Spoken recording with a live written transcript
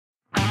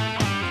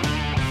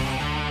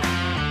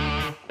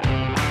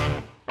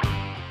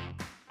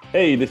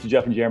Hey, this is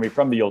Jeff and Jeremy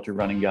from the Ultra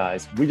Running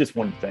Guys. We just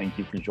want to thank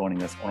you for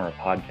joining us on our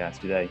podcast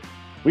today.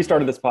 We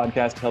started this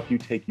podcast to help you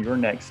take your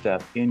next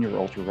step in your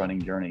ultra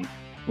running journey.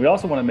 We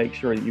also want to make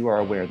sure that you are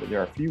aware that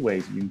there are a few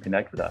ways you can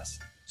connect with us.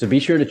 So be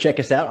sure to check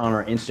us out on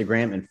our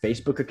Instagram and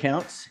Facebook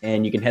accounts,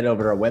 and you can head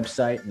over to our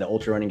website,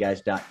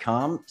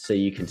 theultrarunningguys.com, so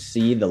you can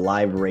see the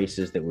live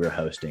races that we're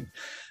hosting.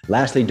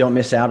 Lastly, don't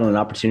miss out on an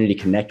opportunity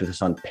to connect with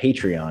us on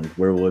Patreon,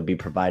 where we'll be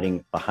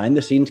providing behind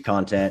the scenes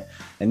content.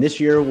 And this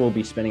year we'll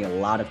be spending a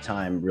lot of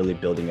time really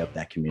building up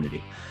that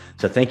community.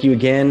 So thank you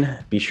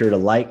again. Be sure to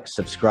like,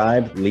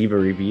 subscribe, leave a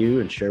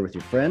review, and share with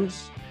your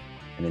friends,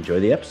 and enjoy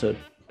the episode.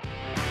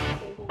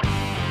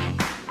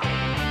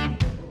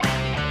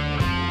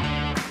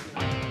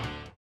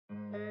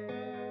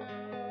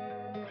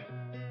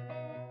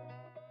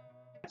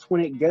 When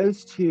it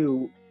goes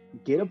to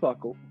get a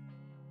buckle,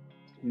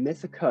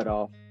 miss a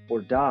cutoff, or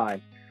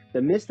die,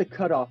 the miss the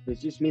cutoff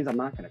just means I'm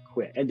not going to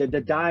quit. And the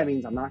die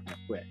means I'm not going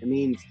to quit. It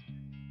means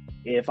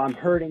if I'm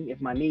hurting,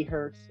 if my knee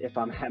hurts, if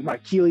my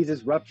Achilles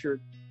is ruptured,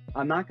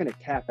 I'm not going to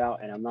tap out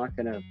and I'm not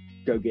going to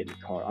go get in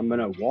the car. I'm going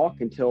to walk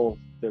until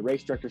the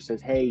race director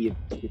says, hey, you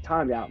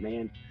timed out,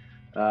 man.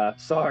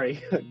 Sorry,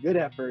 good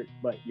effort,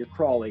 but you're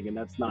crawling and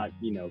that's not,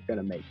 going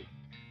to make it.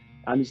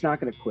 I'm just not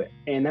going to quit.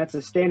 And that's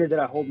a standard that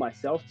I hold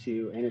myself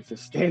to. And it's a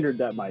standard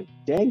that my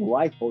dang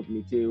wife holds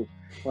me to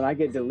when I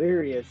get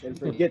delirious and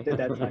forget that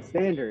that's my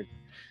standard.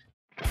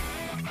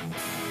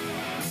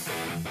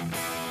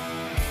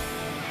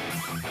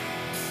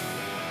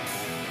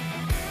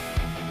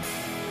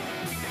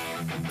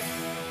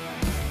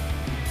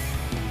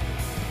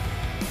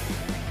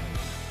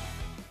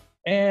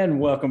 And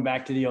welcome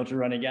back to the Ultra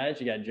Running Guys.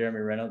 You got Jeremy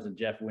Reynolds and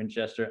Jeff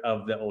Winchester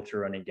of the Ultra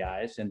Running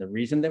Guys. And the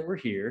reason that we're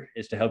here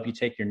is to help you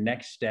take your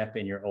next step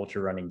in your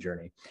ultra running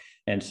journey.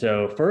 And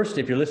so first,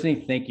 if you're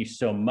listening, thank you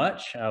so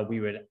much. We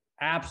would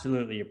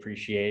absolutely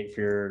appreciate if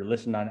you're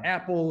listening on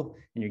Apple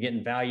and you're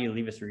getting value,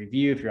 leave us a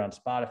review. If you're on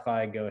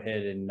Spotify, go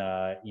ahead and,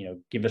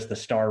 give us the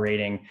star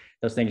rating.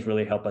 Those things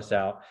really help us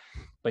out.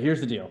 But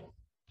here's the deal.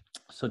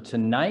 So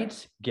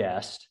tonight's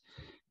guest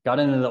got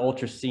into the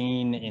ultra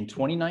scene in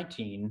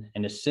 2019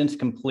 and has since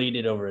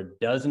completed over a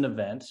dozen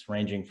events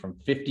ranging from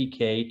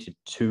 50K to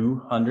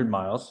 200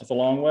 miles. That's a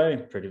long way.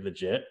 Pretty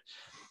legit.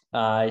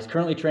 He's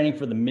currently training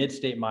for the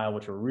Mid-State Mile,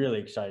 which we're really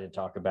excited to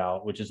talk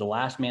about, which is a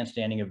last man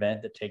standing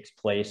event that takes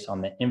place on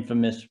the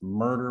infamous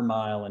Murder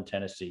Mile in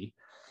Tennessee.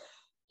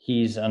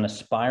 He's an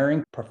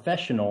aspiring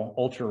professional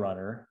ultra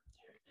runner,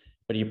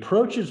 but he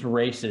approaches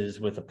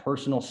races with a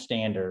personal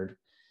standard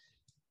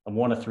of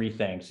one of three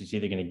things. He's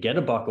either going to get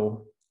a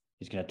buckle,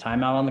 he's going to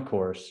time out on the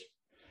course,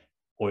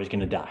 or he's going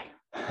to die.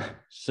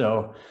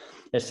 So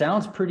it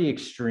sounds pretty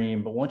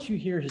extreme, but once you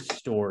hear his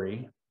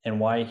story and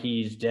why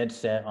he's dead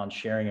set on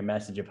sharing a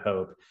message of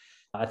hope,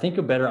 I think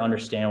you'll better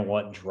understand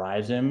what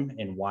drives him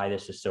and why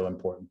this is so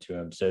important to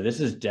him. So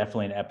this is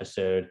definitely an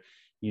episode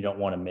you don't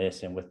want to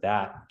miss. And with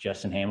that,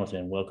 Justin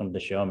Hamilton, welcome to the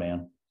show,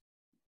 man.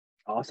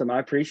 Awesome. I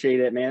appreciate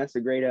it, man. That's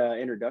a great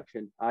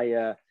introduction.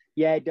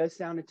 It does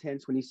sound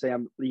intense when you say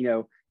I'm,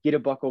 get a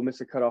buckle,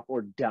 miss a cutoff,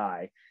 or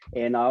die.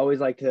 And I always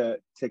like to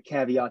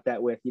caveat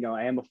that with,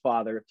 I am a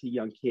father of two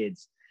young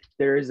kids.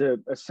 There is a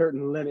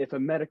certain limit. If a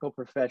medical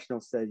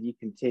professional says you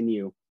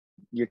continue,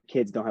 your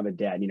kids don't have a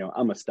dad, I'm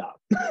gonna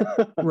stop.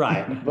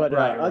 Right. But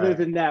other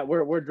than that,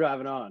 we're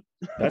driving on.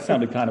 That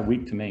sounded kind of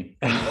weak to me.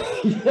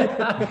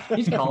 Yeah,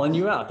 he's calling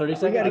you out. 30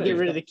 seconds. We got to get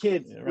rid of the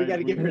kids. Yeah, right. We got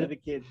to get rid of the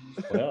kids.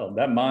 Well,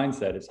 that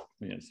mindset is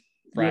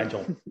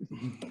fragile.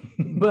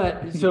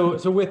 But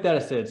so with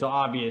that said, so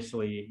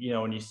obviously,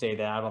 when you say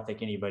that, I don't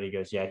think anybody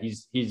goes, yeah,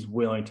 he's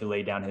willing to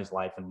lay down his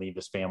life and leave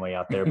his family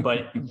out there.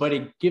 But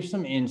it gives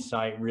some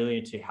insight really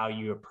into how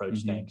you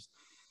approach things.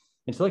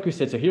 And so like we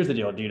said, so here's the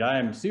deal, dude. I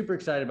am super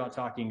excited about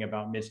talking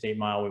about Mid-State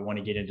Mile. We want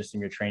to get into some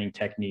of your training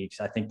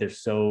techniques. I think there's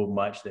so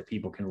much that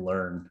people can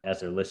learn as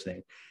they're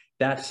listening.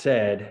 That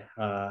said,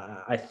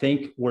 I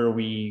think where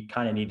we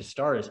kind of need to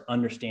start is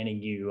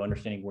understanding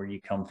where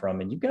you come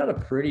from. And you've got a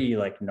pretty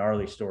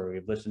gnarly story.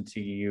 We've listened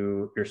to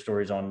your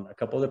stories on a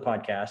couple of the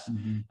podcasts,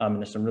 and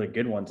there's some really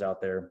good ones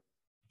out there.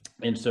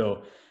 And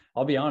so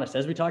I'll be honest,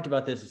 as we talked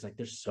about this, it's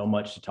there's so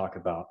much to talk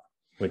about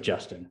with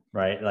Justin,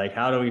 right?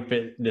 How do we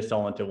fit this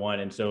all into one?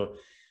 And so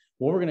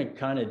what we're going to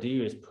kind of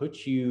do is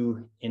put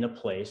you in a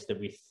place that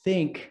we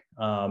think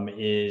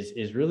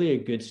is really a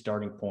good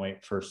starting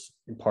point for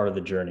part of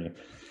the journey.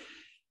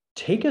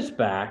 Take us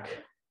back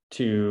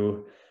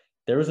to,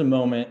 there was a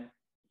moment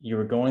you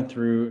were going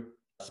through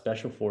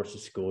special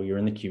forces school. You're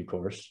in the Q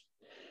course.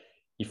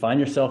 You find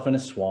yourself in a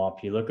swamp.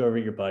 You look over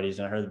at your buddies,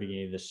 and I heard the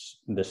beginning of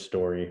this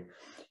story.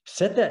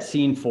 Set that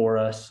scene for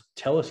us.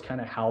 Tell us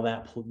kind of how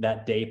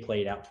that day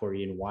played out for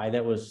you and why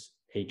that was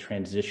a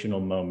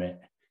transitional moment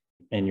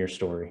in your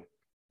story.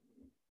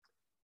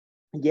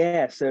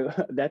 Yeah, so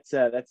that's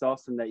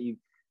awesome that you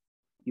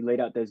laid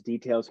out those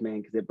details,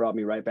 man, because it brought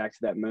me right back to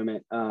that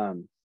moment.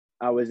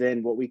 I was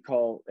in what we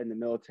call in the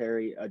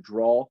military a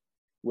draw,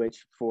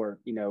 which for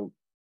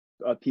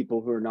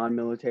people who are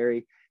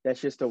non-military, that's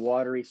just a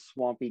watery,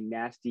 swampy,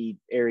 nasty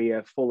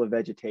area full of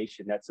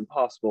vegetation that's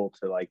impossible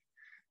to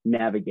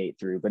navigate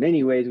through. But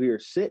anyways, we were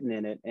sitting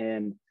in it,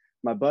 and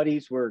my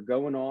buddies were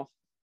going off.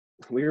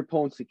 We were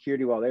pulling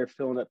security while they were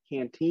filling up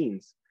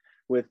canteens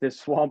with this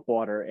swamp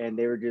water, and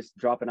they were just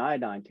dropping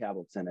iodine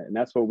tablets in it. And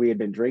that's what we had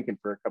been drinking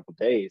for a couple of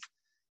days.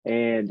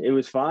 And it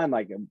was fine.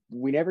 Like,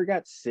 we never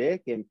got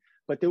sick.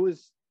 But there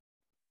was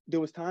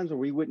times where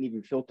we wouldn't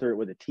even filter it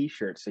with a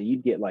t-shirt. So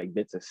you'd get like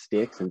bits of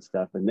sticks and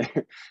stuff in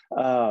there.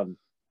 I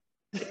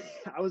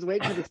was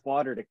waiting for this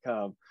water to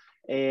come,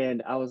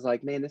 and I was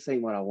like, man, this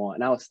ain't what I want.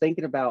 And I was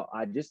thinking about,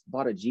 I just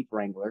bought a Jeep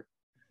Wrangler,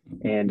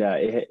 and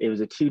it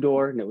was a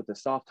 2-door, and it was a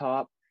soft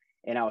top.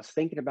 And I was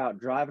thinking about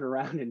driving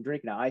around and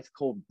drinking an ice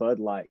cold Bud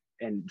Light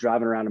and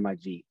driving around in my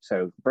Jeep.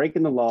 So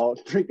breaking the law,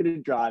 drinking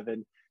and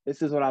driving.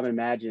 This is what I'm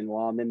imagining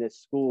while I'm in this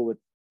school with,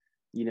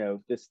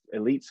 this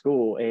elite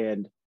school.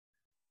 And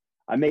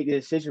I make the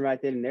decision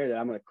right then and there that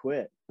I'm going to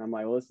quit. I'm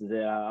like, well, this is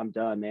it. I'm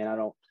done,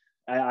 man.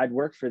 I'd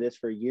worked for this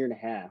for a year and a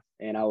half,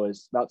 and I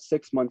was about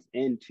 6 months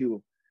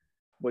into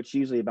what's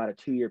usually about a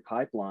 2-year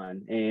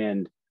pipeline.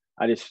 And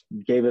I just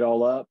gave it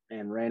all up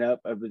and ran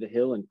up over the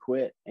hill and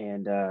quit.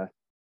 And,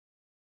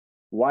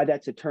 why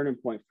that's a turning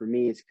point for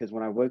me is because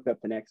when I woke up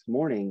the next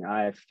morning,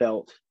 I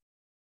felt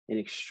an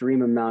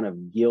extreme amount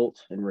of guilt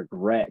and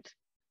regret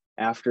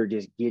after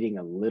just getting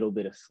a little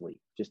bit of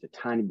sleep, just a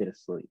tiny bit of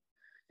sleep.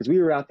 Because we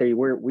were out there,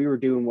 we were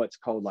doing what's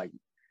called like,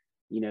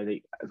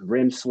 the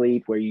REM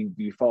sleep, where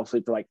you fall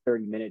asleep for like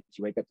 30 minutes,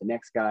 you wake up the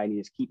next guy, and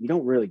you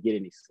don't really get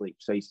any sleep.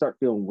 So you start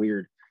feeling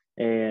weird.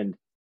 And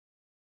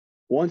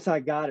once I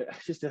got it,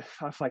 just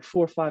like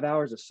 4 or 5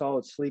 hours of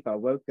solid sleep, I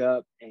woke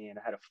up and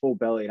I had a full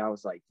belly, and I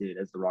was like, dude,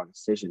 that's the wrong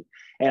decision.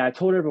 And I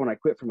told everyone I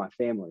quit for my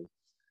family.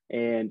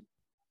 And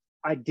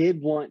I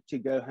did want to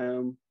go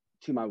home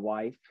to my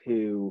wife,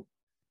 who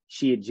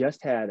she had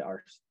just had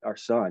our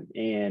son,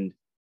 and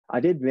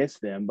I did miss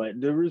them, but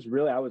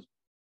I was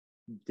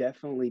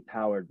definitely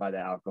powered by the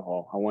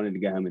alcohol. I wanted to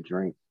go home and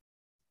drink.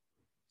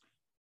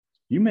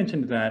 You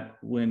mentioned that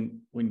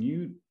when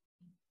you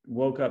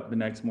woke up the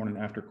next morning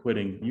after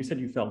quitting, you said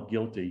you felt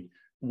guilty.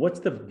 What's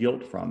the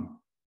guilt from?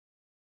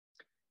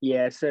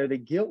 Yeah, so the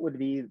guilt would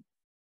be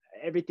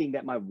everything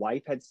that my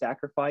wife had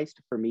sacrificed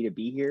for me to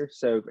be here.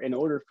 So in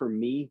order for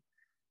me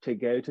to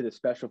go to the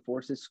Special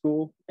Forces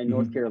School in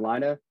North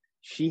Carolina,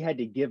 she had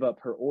to give up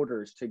her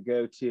orders to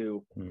go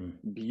to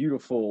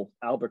beautiful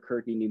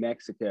Albuquerque, New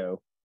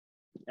Mexico,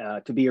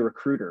 to be a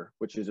recruiter,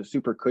 which is a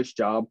super cush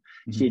job.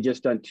 She had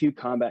just done 2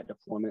 combat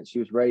deployments. She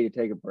was ready to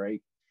take a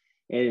break.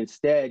 And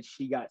instead,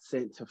 she got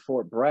sent to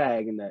Fort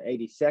Bragg in the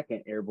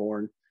 82nd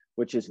Airborne,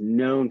 which is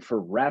known for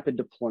rapid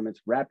deployments,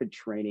 rapid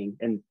training.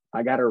 And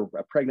I got her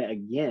pregnant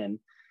again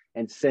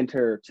and sent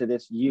her to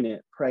this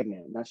unit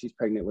pregnant. Now she's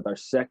pregnant with our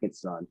second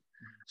son.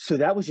 So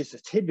that was just a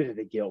tidbit of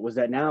the guilt, was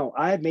that now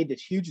I had made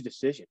this huge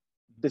decision,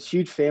 this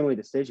huge family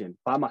decision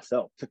by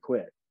myself to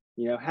quit.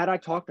 Had I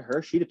talked to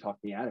her, she'd have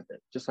talked me out of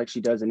it, just like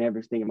she does in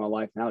everything in my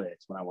life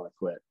nowadays when I want to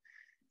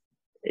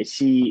quit.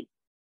 She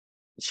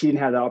didn't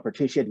have the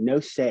opportunity. She had no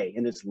say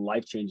in this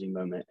life-changing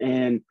moment.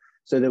 And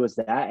so there was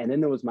that. And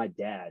then there was my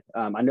dad.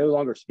 I no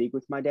longer speak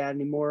with my dad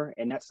anymore.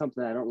 And that's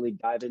something I don't really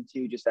dive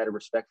into, just out of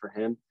respect for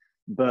him.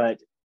 But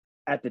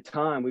at the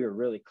time, we were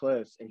really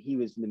close, and he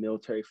was in the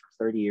military for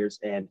 30 years.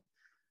 And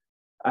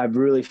I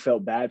really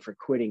felt bad for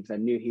quitting, because I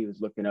knew he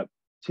was looking up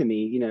to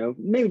me,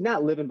 maybe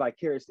not living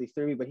vicariously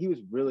through me, but he was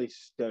really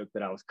stoked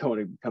that I was going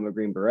to become a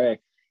Green Beret.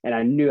 And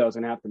I knew I was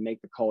going to have to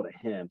make the call to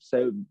him.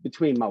 So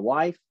between my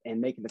wife and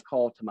making the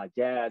call to my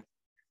dad,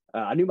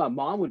 I knew my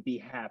mom would be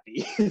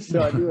happy.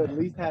 So I knew I at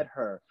least had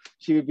her.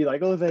 She would be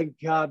like, oh, thank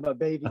God, my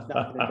baby's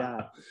not going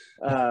to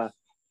die.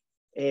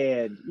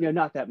 And,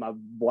 not that my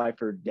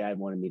wife or dad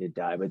wanted me to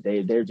die, but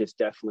they just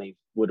definitely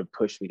would have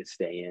pushed me to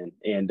stay in.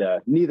 And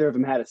neither of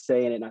them had a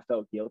say in it, and I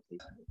felt guilty.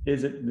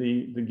 Is it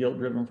the guilt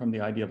driven from the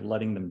idea of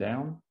letting them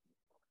down?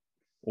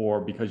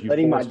 Or because you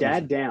letting my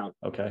dad down?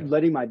 Okay.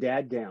 Letting my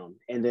dad down.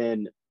 And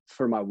then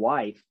for my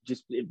wife,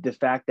 just the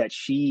fact that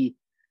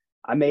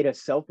I made a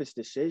selfish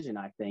decision,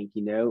 I think,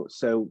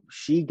 so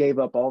she gave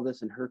up all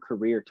this in her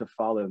career to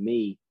follow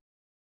me,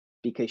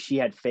 because she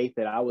had faith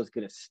that I was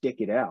going to stick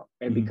it out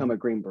and become a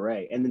Green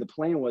Beret. And then the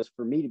plan was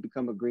for me to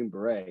become a Green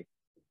Beret.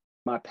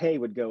 My pay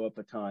would go up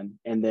a ton,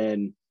 and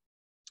then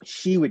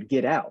she would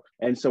get out.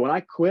 And so when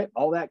I quit,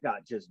 all that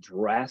got just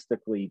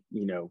drastically,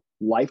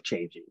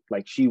 life-changing.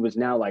 Like, she was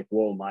now like,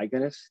 well, am I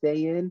going to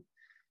stay in?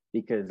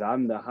 Because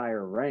I'm the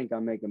higher rank,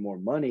 I'm making more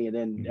money. And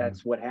then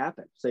that's what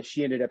happened. So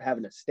she ended up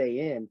having to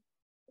stay in,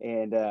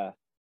 and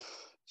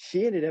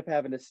she ended up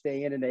having to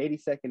stay in the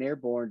 82nd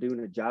Airborne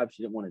doing a job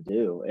she didn't want to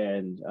do.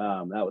 And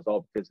that was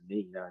all because of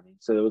me, you know what I mean?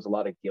 So there was a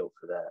lot of guilt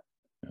for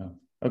that.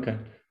 Yeah. Okay.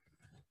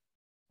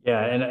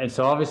 Yeah. And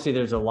so obviously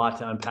there's a lot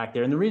to unpack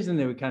there. And the reason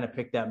that we kind of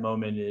picked that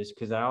moment is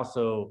because I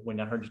also, when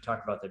I heard you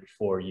talk about that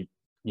before, you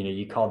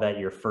call that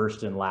your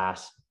first and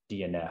last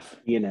DNF.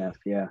 DNF,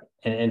 yeah.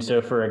 And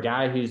so for a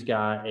guy who's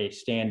got a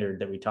standard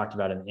that we talked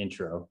about in the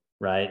intro,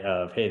 right,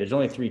 of, hey, there's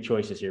only 3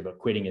 choices here, but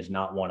quitting is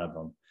not one of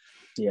them.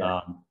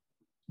 Yeah.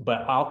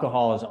 but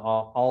alcohol is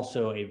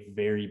also a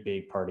very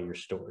big part of your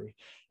story.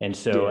 And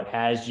so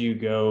as you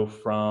go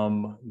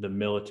from the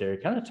military,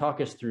 kind of talk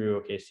us through,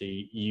 okay,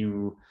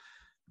 so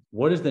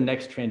what does the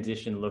next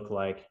transition look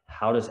like?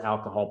 How does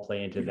alcohol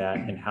play into that?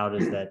 And how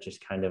does that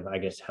just kind of, I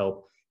guess,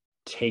 help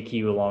take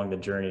you along the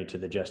journey to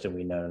the Justin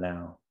we know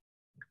now?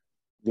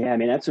 Yeah, I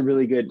mean, that's a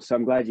really good, so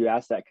I'm glad you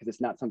asked that because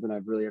it's not something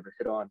I've really ever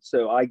hit on.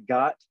 So I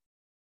got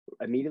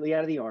immediately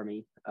out of the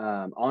Army,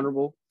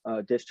 honorable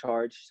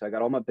discharge. So I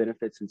got all my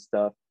benefits and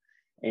stuff.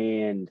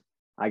 And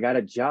I got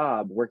a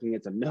job working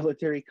as a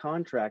military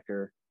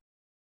contractor,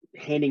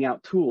 handing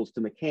out tools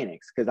to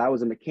mechanics because I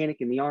was a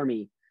mechanic in the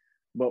Army,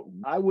 but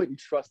I wouldn't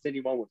trust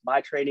anyone with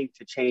my training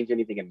to change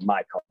anything in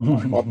my car.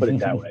 I'll put it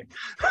that way.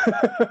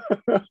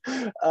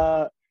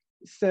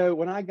 So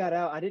when I got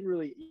out, I didn't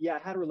really, I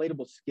had a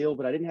relatable skill,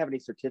 but I didn't have any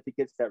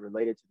certificates that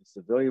related to the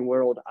civilian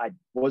world. I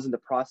was in the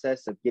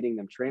process of getting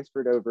them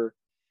transferred over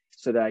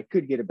so that I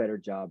could get a better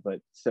job. But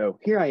so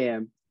here I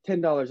am,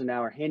 $10 an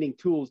hour, handing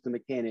tools to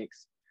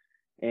mechanics.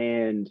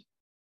 And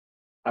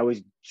I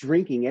was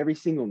drinking every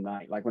single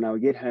night. Like when I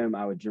would get home,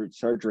 I would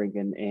start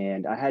drinking,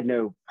 and I had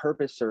no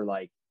purpose, or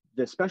like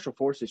the special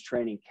forces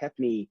training kept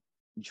me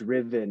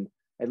driven,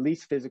 at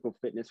least physical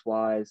fitness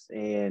wise.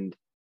 And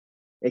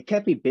it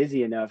kept me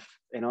busy enough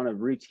and on a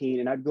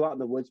routine. And I'd go out in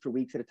the woods for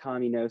weeks at a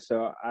time,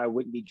 so I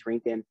wouldn't be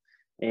drinking,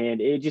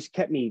 and it just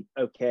kept me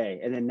okay.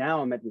 And then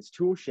now I'm at this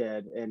tool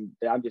shed and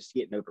I'm just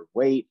getting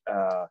overweight,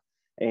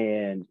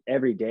 and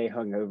every day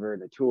hungover in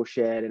the tool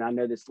shed. And I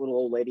know this little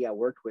old lady I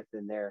worked with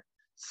in there,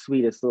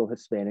 sweetest little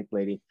Hispanic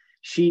lady.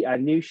 I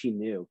knew she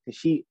knew, because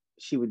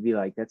she would be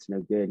like, that's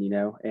no good,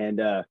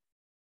 And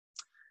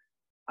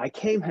I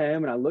came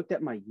home and I looked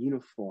at my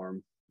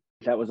uniform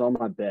that was on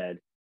my bed.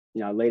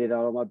 I laid it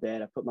out on my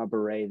bed. I put my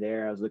beret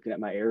there. I was looking at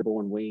my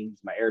airborne wings,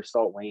 my air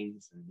assault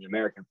wings, and the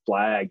American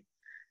flag.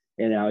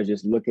 And I was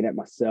just looking at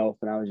myself,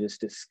 and I was just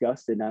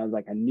disgusted. And I was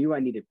like, I knew I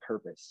needed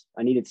purpose.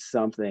 I needed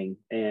something,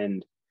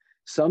 and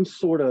some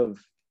sort of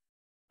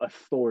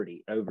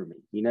authority over me,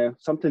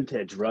 something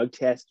to drug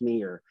test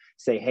me or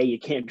say, hey, you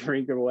can't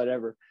drink or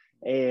whatever.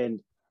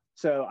 And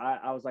so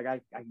I was like, I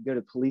can go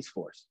to police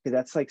force, because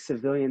that's like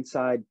civilian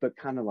side, but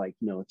kind of like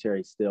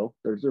military still.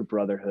 There's a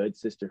brotherhood,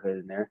 sisterhood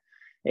in there.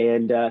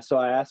 And so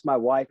I asked my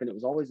wife, and it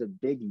was always a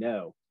big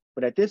no.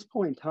 But at this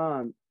point in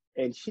time,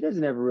 and she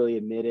doesn't ever really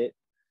admit it,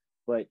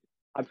 but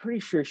I'm pretty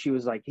sure she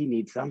was like, he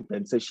needs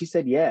something. So she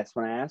said yes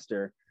when I asked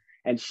her.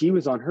 And she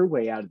was on her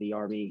way out of the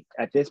Army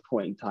at this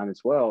point in time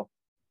as well.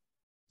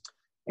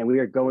 And we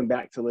were going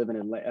back to live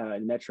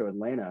in Metro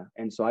Atlanta.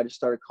 And so I just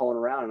started calling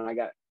around, and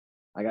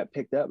I got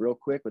picked up real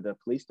quick with the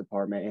police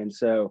department. And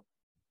so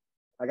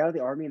I got out of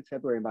the Army in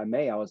February, and by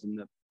May I was in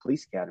the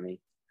police academy.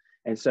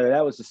 And so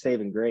that was a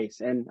saving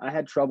grace. And I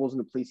had troubles in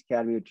the police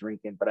academy with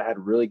drinking, but I had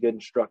a really good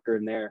instructor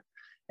in there.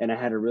 And I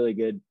had a really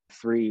good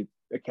 3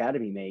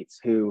 academy mates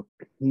who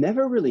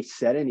never really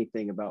said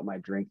anything about my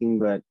drinking,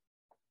 but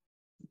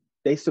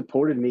they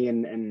supported me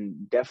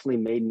and definitely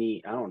made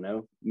me, I don't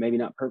know, maybe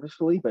not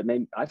purposefully, but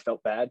maybe I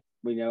felt bad.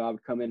 I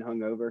would come in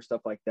hungover,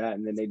 stuff like that.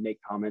 And then they'd make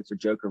comments or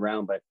joke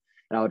around,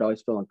 and I would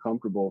always feel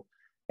uncomfortable.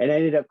 And I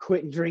ended up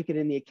quitting drinking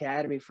in the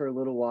academy for a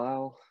little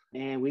while.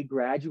 And we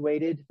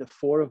graduated, the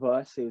 4 of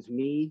us. It was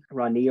me,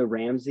 Rania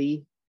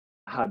Ramsey,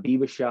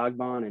 Habiba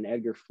Shagban, and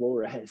Edgar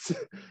Flores.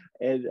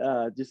 And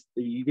just,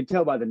 you can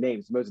tell by the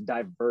names, the most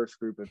diverse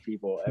group of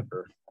people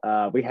ever.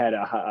 We had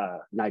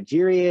a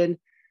Nigerian,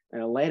 an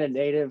Atlanta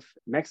native,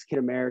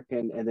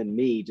 Mexican-American, and then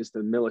me, just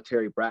a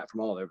military brat from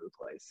all over the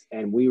place.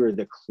 And we were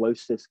the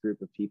closest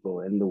group of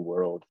people in the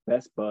world,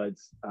 best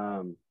buds.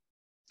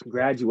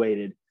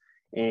 Graduated,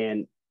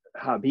 and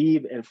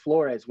Habib and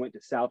Flores went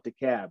to South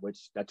DeKalb, which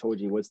I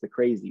told you was the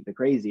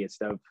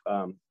craziest of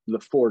the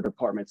 4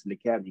 departments in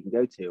DeKalb you can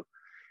go to.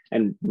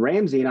 And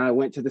Ramsey and I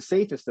went to the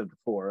safest of the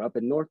 4 up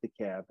in North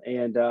DeKalb.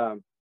 And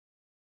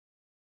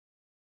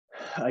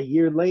a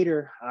year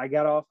later, I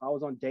got off. I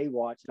was on day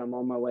watch, and I'm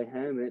on my way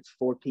home, and it's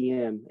 4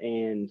 p.m.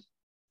 And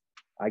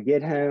I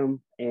get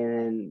home,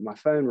 and my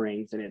phone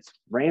rings, and it's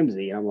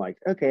Ramsey. And I'm like,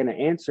 okay. And I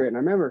answer it. And I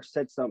remember I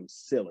said something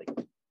silly.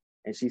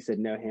 And she said,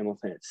 no,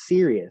 Hamilton, it's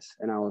serious.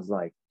 And I was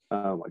like,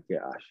 oh my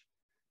gosh.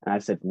 And I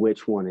said,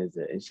 which one is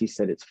it? And she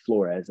said, it's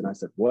Flores. And I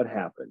said, what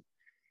happened?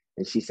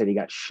 And she said, he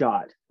got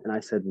shot. And I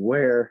said,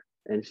 where?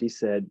 And she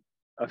said,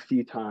 a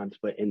few times,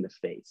 but in the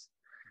face.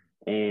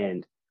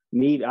 And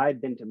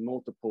I'd been to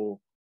multiple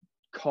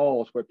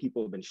calls where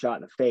people have been shot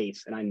in the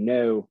face, and I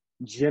know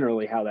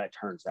generally how that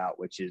turns out,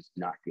 which is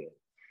not good.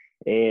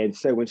 And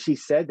so when she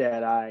said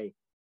that, I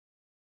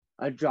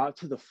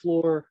dropped to the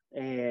floor,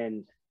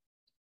 and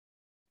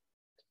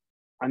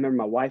I remember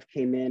my wife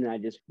came in, and I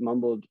just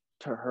mumbled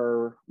to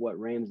her what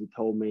Ramsey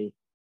told me,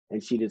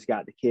 and she just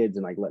got the kids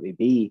and like let me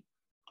be.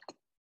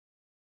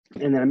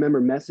 And then I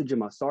remember messaging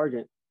my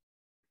sergeant,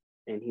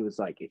 and he was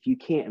like, if you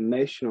can't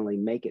emotionally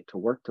make it to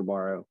work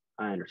tomorrow,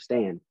 I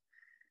understand.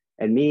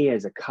 And me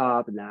as a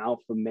cop and the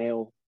alpha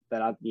male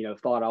that I,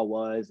 thought I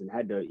was and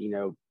had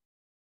to,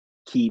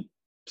 keep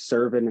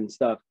serving and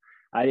stuff,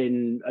 I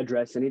didn't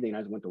address anything. I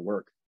just went to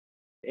work.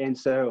 And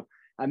so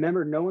I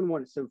remember no one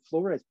wanted, so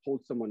Flores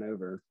pulled someone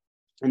over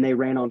and they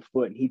ran on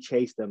foot and he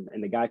chased them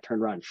and the guy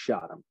turned around and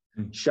shot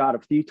him, shot a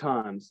few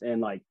times.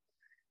 And like,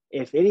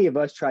 if any of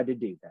us tried to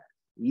do that,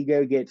 you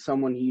go get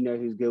someone you know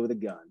who's good with a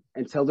gun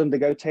and tell them to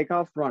go take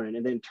off running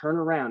and then turn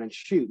around and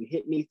shoot and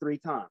hit me 3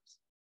 times.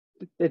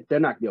 They're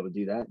not gonna be able to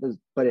do that.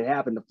 But it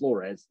happened to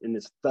Flores, and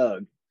this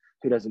thug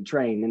who doesn't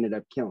train ended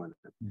up killing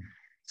him.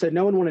 So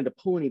no one wanted to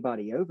pull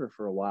anybody over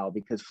for a while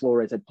because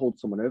Flores had pulled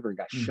someone over and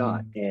got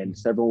shot, and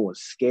so everyone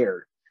was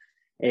scared.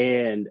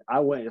 And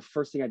the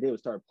first thing I did was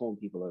start pulling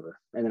people over.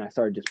 And then I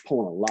started just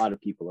pulling a lot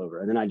of people over.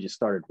 And then I just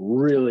started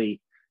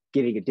really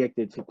getting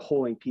addicted to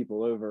pulling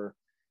people over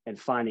and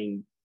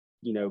finding,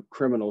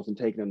 criminals and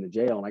taking them to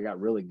jail. And I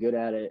got really good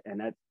at it. And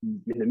that,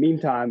 in the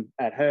meantime,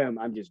 at home,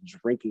 I'm just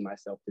drinking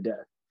myself to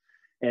death.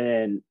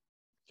 And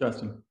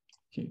Justin,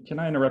 can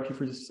I interrupt you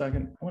for just a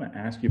second? I want to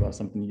ask you about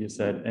something you just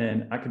said,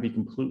 and I could be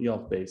completely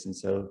off base. And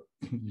so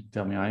you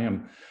tell me I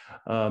am.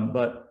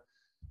 But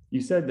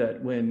you said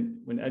that when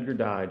Edgar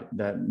died,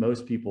 that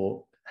most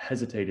people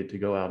hesitated to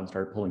go out and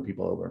start pulling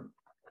people over,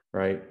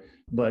 right?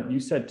 But you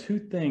said 2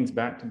 things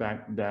back to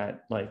back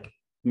that, like,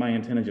 my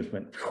antenna just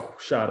went,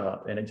 shot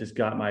up, and it just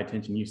got my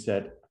attention. You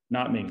said,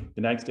 not me.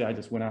 The next day, I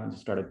just went out and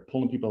just started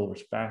pulling people over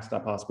as fast as I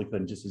possibly could,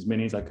 and just as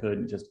many as I could,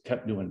 and just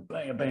kept doing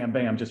bam, bam,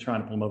 bam, just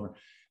trying to pull them over.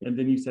 And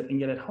then you said, and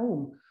yet at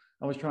home,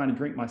 I was trying to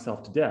drink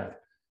myself to death.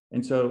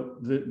 And so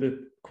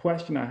the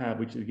question I have,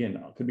 which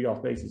again could be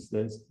off base,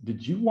 is,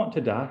 did you want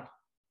to die?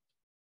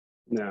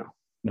 No.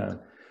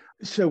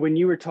 So when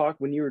you were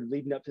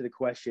leading up to the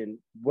question,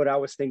 what I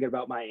was thinking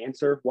about my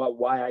answer,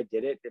 why I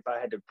did it, if I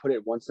had to put it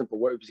in one simple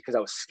word, it was because I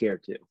was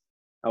scared to.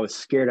 I was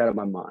scared out of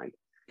my mind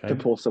to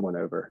pull someone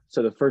over.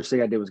 So the first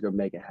thing I did was go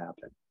make it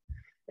happen.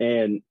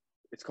 And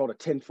it's called a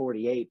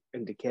 1048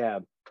 in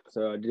DeKalb.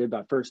 So I did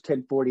my first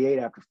 1048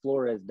 after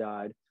Flores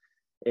died,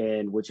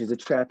 which is a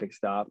traffic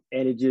stop.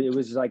 And it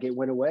was like, it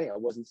went away. I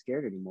wasn't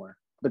scared anymore.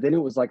 But then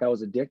it was like I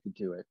was addicted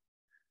to it.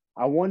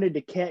 I wanted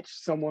to catch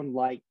someone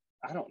like,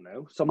 I don't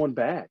know, someone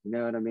bad. You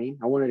know what I mean?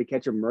 I wanted to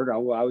catch a murder.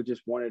 I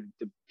just wanted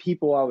the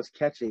people I was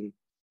catching,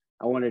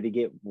 I wanted to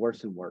get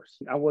worse and worse.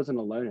 I wasn't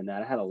alone in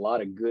that. I had a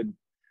lot of good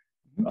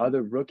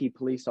other rookie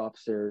police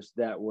officers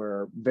that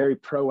were very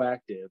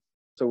proactive.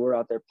 So we're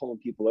out there pulling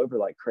people over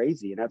like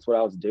crazy. And that's what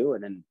I was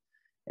doing.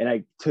 And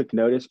I took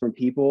notice from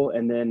people.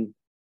 And then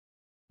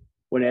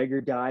when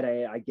Edgar died,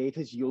 I gave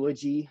his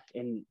eulogy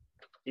and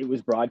it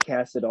was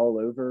broadcasted all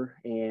over.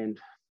 And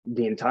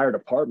the entire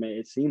department,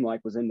 it seemed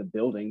like, was in the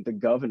building. The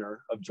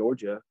governor of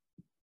Georgia,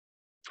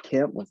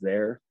 Kemp, was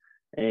there.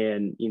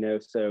 And,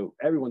 so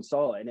everyone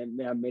saw it.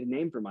 And I made a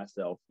name for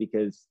myself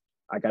because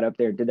I got up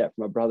there and did that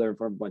for my brother and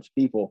for a bunch of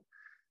people.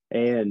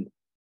 And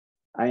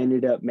I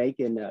ended up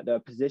making the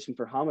position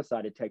for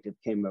homicide detective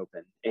came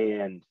open.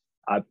 And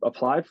I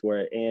applied for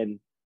it.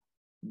 And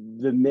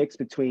the mix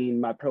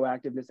between my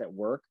proactiveness at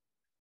work,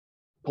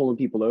 pulling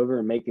people over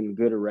and making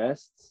good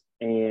arrests,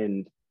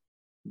 and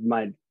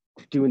my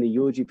doing the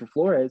eulogy for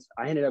Flores,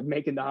 I ended up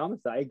making the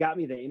homicide. It got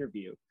me the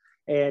interview.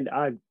 And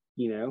I'm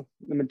an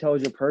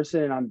intelligent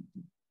person, and I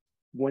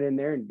went in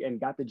there and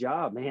got the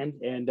job, man.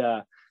 And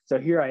so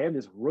here I am,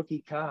 this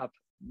rookie cop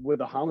with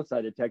a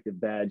homicide detective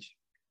badge.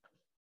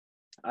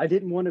 I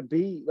didn't want to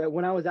be,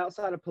 when I was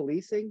outside of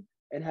policing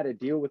and had to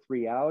deal with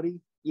reality,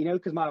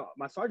 because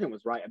my sergeant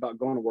was right about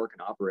going to work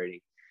and operating.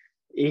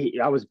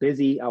 I was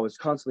busy. I was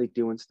constantly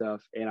doing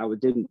stuff, and I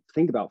didn't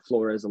think about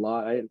Flores a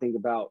lot. I didn't think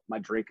about my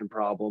drinking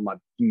problem, my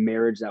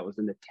marriage that was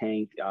in the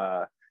tank,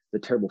 the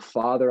terrible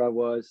father I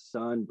was,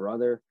 son,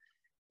 brother.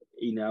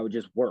 I would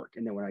just work.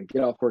 And then when I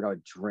get off work, I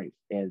would drink.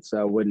 And so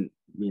I wouldn't,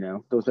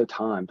 there was no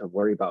time to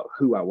worry about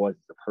who I was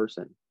as a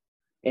person.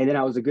 And then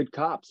I was a good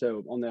cop.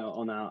 So on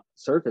the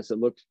surface,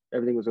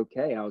 everything was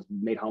okay. I was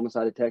made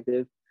homicide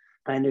detective.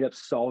 I ended up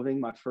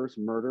solving my first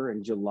murder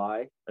in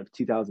July of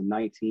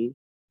 2019.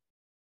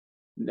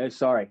 No,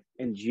 sorry,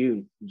 in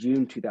June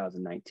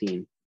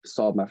 2019,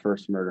 solved my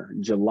first murder.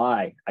 In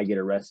July, I get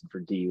arrested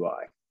for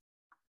DUI.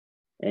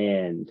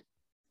 And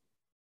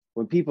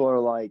when people are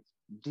like,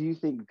 do you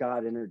think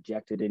God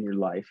interjected in your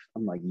life?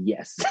 I'm like,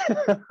 yes.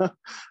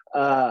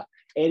 And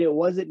it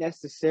wasn't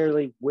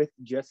necessarily with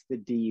just the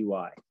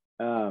DUI.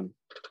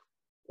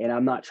 And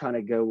I'm not trying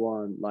to go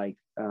on like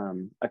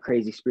a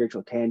crazy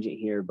spiritual tangent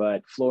here,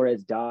 but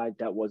Flores died.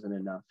 That wasn't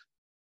enough.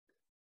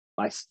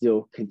 I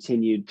still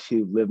continued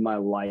to live my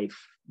life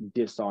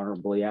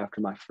dishonorably after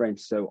my friend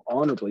so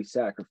honorably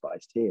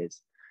sacrificed his.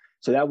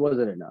 So that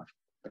wasn't enough.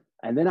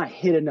 And then I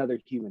hit another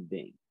human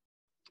being.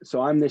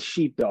 So I'm this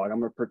sheepdog.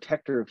 I'm a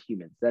protector of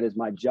humans. That is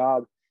my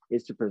job,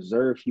 is to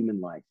preserve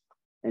human life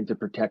and to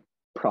protect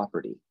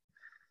property.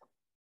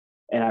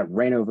 And I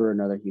ran over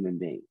another human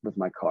being with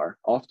my car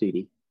off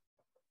duty.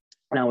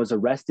 And I was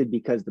arrested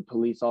because the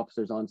police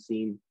officers on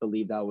scene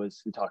believed I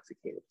was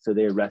intoxicated. So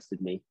they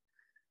arrested me.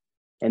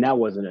 And that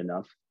wasn't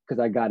enough because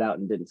I got out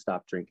and didn't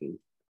stop drinking.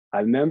 I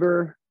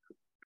remember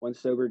one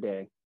sober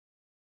day.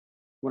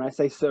 When I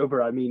say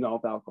sober, I mean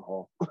off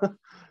alcohol.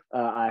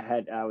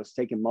 I was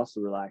taking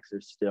muscle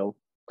relaxers still.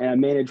 And I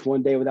managed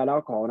one day without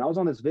alcohol. And I was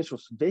on this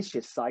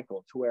vicious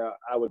cycle to where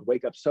I would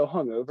wake up so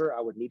hungover,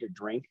 I would need a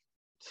drink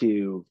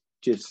to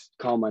just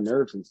calm my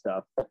nerves and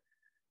stuff.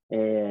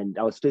 And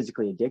I was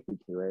physically addicted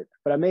to it.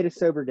 But I made a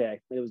sober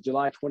day. It was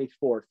July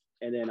 24th.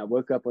 And then I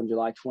woke up on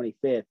July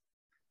 25th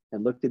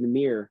and looked in the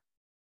mirror,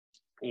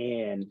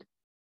 and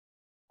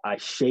I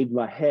shaved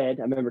my head.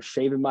 I remember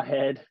shaving my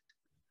head.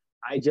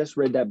 I just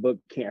read that book,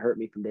 Can't Hurt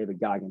Me, from David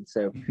Goggins.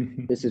 So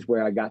this is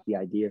where I got the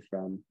idea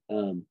from.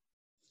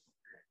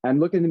 I'm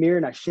looking in the mirror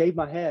and I shaved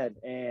my head,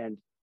 and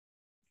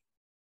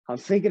I'm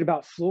thinking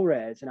about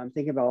Flores, and I'm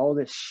thinking about all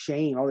this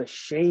shame. All this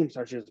shame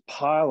starts just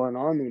piling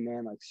on me,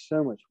 man, like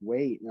so much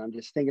weight. And I'm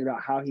just thinking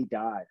about how he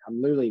died.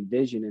 I'm literally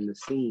envisioning the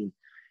scene,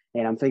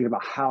 and I'm thinking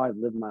about how I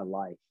lived my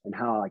life and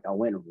how like I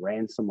went and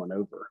ran someone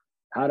over.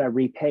 How did I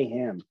repay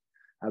him?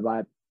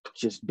 By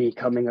just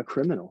becoming a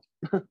criminal.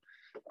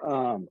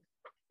 And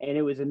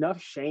it was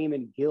enough shame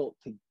and guilt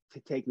to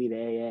take me to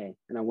AA.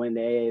 And I went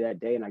to AA that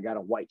day, and I got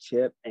a white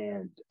chip,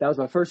 and that was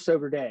my first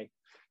sober day.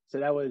 So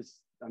that was,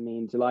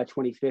 July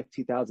 25th,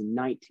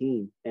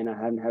 2019. And I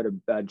haven't had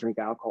a drink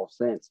alcohol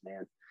since,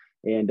 man.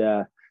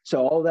 And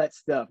so all that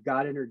stuff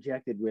got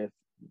interjected with,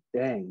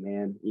 dang,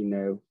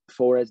 man,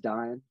 Flores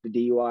dying, the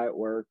DUI at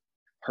work,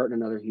 hurting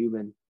another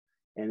human.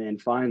 And then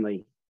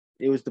finally,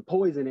 it was the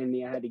poison in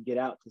me. I had to get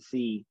out to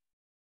see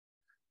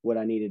what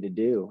I needed to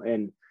do.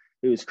 And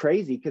it was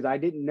crazy because I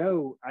didn't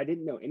know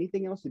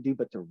anything else to do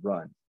but to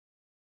run.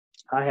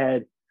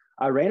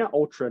 I ran an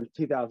ultra in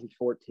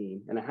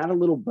 2014, and I had a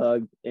little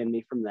bug in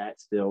me from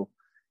that still.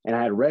 And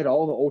I had read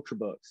all the ultra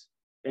books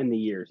in the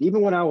years.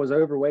 Even when I was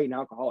overweight and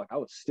alcoholic, I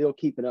was still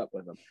keeping up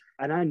with them.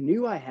 And I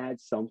knew I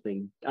had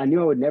something. I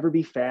knew I would never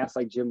be fast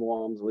like Jim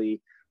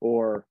Walmsley,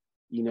 or,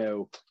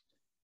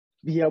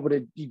 be able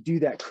to do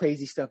that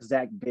crazy stuff,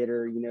 Zach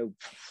Bitter,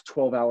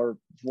 12-hour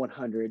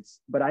 100s.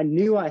 But I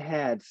knew I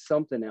had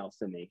something else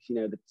in me,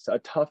 a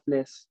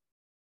toughness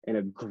and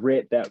a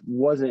grit that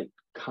wasn't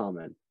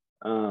common.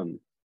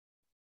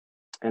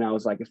 And I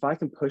was like, if I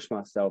can push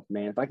myself,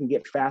 man, if I can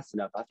get fast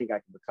enough, I think I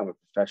can become a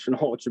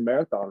professional ultra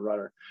marathon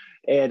runner.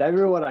 And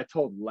everyone I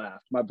told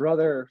laughed. My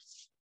brother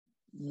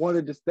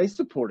they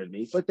supported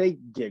me, but they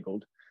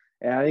giggled.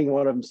 And I think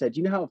one of them said,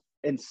 you know how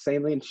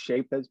insanely in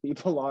shape those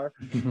people are?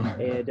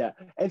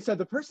 And so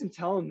the person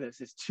telling this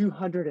is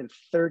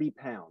 230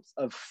 pounds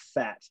of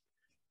fat.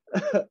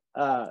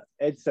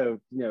 And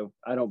so,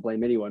 I don't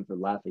blame anyone for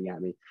laughing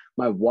at me.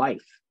 My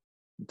wife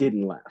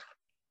didn't laugh.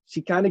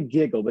 She kind of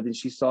giggled, but then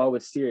she saw it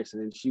was serious,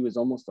 and then she was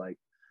almost like,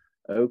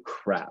 oh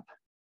crap,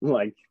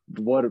 like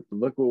look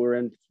what we're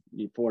in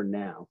for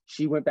now.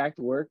 She went back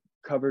to work,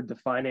 covered the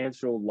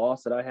financial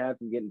loss that I had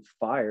from getting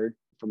fired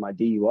for my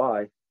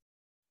DUI.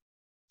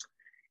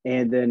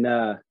 And then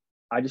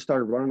I just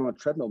started running on a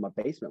treadmill in my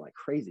basement like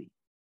crazy.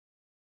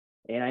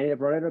 And I ended up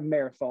running a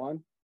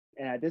marathon.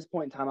 And at this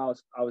point in time,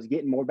 I was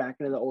getting more back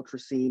into the ultra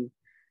scene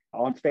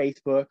on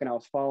Facebook, and I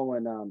was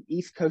following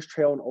East Coast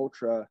Trail and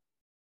Ultra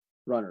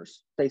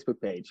Runners Facebook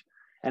page.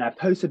 And I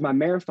posted my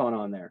marathon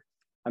on there.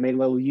 I made a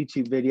little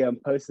YouTube video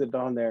and posted it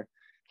on there,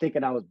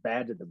 thinking I was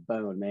bad to the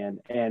bone, man.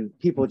 And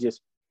people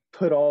just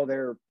put all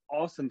their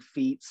awesome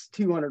feats,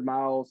 200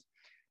 miles.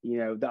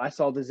 I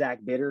saw the Zach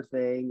Bitter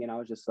thing, and I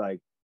was just like,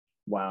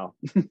 wow,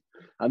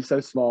 I'm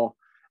so small.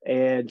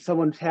 And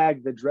someone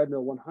tagged the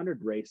Treadmill 100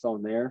 race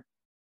on there.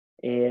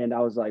 And I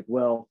was like,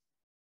 well,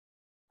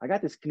 I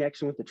got this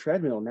connection with the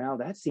treadmill now.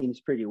 That seems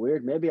pretty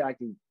weird. Maybe I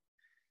can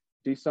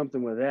do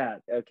something with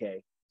that.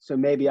 Okay. So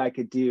maybe I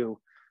could do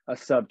a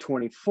sub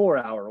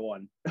 24-hour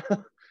one.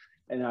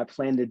 And I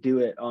plan to do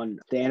it on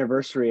the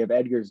anniversary of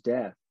Edgar's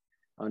death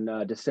on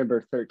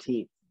December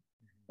 13th.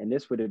 And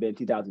this would have been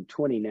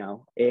 2020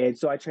 now. And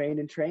so I trained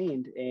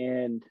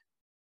and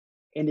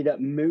ended up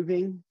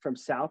moving from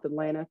South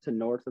Atlanta to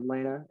North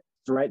Atlanta.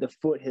 It's right the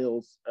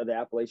foothills of the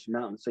Appalachian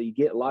Mountains. So you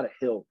get a lot of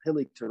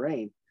hilly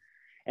terrain.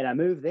 And I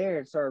moved there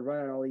and started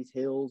running all these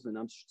hills, and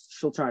I'm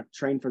still trying to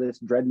train for this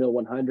Treadmill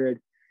 100.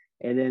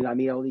 And then I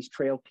meet all these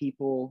trail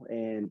people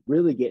and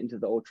really get into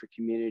the ultra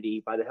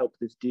community by the help of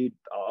this dude.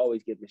 I'll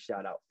always give him a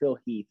shout out, Phil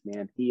Heath,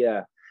 man.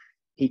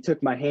 He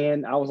took my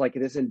hand. I was like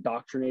this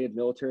indoctrinated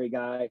military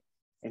guy,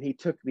 and he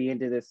took me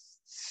into this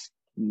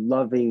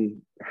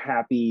loving,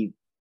 happy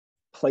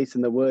place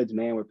in the woods,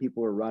 man, where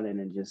people were running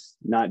and just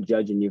not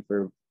judging you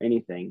for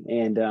anything.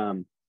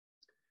 And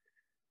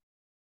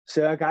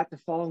so I got to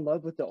fall in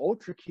love with the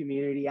ultra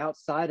community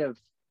outside of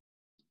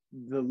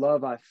the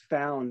love I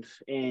found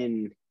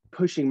in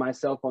pushing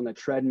myself on the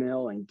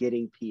treadmill and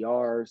getting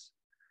PRs,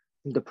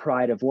 the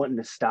pride of wanting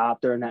to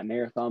stop during that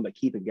marathon but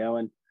keep it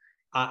going.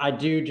 I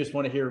do just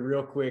want to hear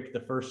real quick the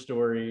first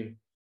story,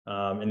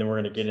 and then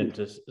we're going to get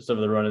into some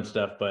of the running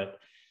stuff, but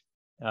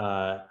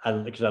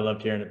because I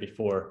loved hearing it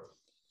before.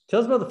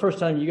 Tell us about the first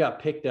time you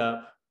got picked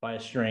up by a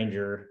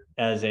stranger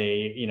as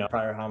a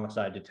prior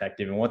homicide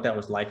detective, and what that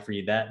was like for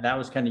you. That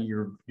was kind of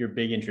your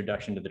big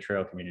introduction to the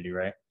trail community,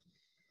 right?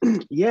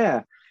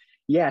 Yeah.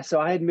 So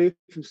I had moved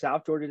from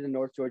South Georgia to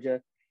North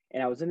Georgia,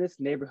 and I was in this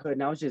neighborhood,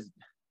 and I was just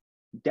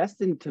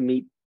destined to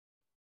meet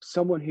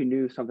someone who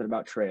knew something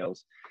about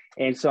trails.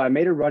 And so I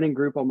made a running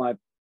group on my,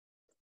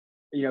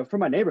 from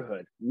my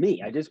neighborhood,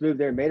 I just moved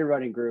there, made a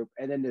running group.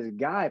 And then this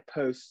guy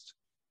posts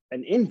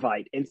an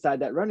invite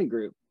inside that running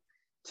group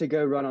to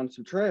go run on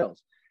some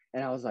trails.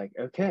 And I was like,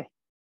 okay,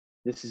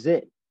 this is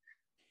it.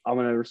 I'm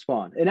going to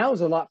respond. And that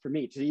was a lot for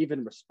me to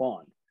even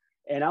respond.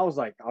 And I was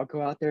like, I'll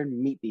go out there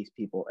and meet these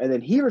people. And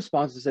then he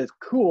responds and says,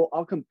 cool,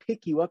 I'll come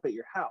pick you up at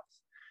your house.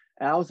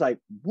 And I was like,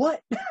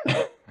 what?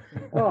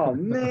 Oh,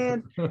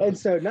 man. And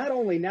so not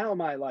only now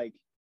am I like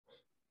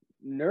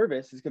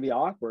nervous, it's going to be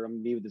awkward. I'm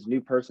going to be with this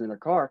new person in their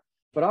car.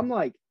 But I'm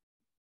like,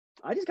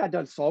 I just got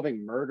done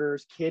solving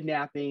murders,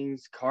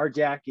 kidnappings,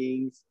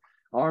 carjackings,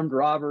 armed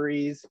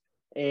robberies.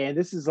 And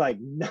this is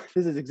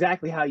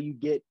exactly how you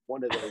get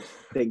one of those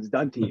things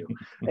done to you.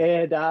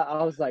 And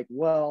I was like,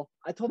 well,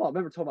 I told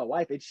my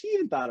wife, and she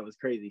even thought it was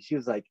crazy. She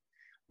was like,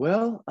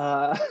 well,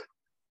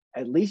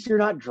 at least you're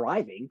not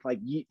driving.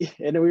 And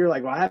then we were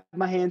like, well, I have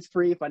my hands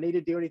free. If I need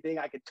to do anything,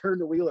 I could turn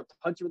the wheel or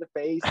punch him in the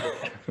face.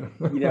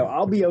 And,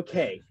 I'll be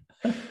okay.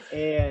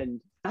 And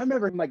I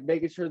remember like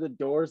making sure the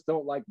doors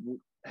don't like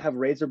have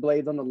razor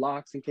blades on the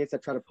locks in case I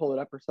try to pull it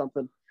up or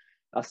something.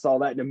 I saw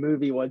that in a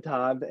movie one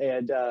time,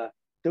 and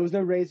there was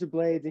no razor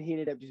blades, and he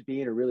ended up just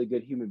being a really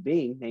good human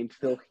being named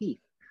Phil Heath.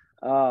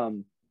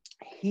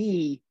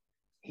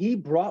 He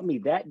brought me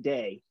that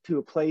day to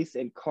a place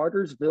in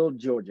Cartersville,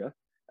 Georgia,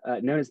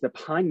 known as the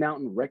Pine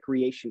Mountain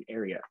Recreation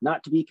Area,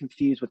 not to be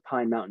confused with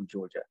Pine Mountain,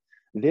 Georgia.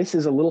 This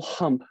is a little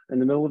hump in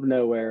the middle of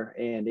nowhere,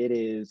 and it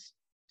is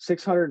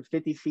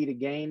 650 feet of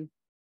gain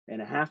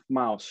and a half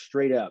mile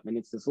straight up. And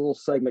it's this little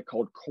segment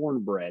called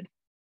Cornbread.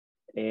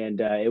 And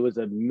it was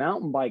a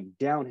mountain bike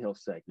downhill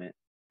segment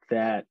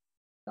that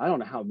I don't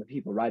know how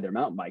people ride their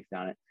mountain bikes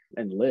down it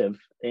and live.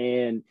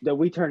 And that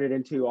we turned it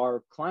into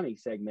our climbing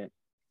segment.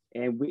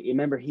 And we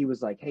remember he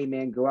was like, hey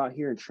man, go out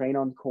here and train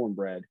on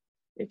Cornbread.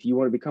 If you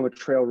want to become a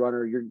trail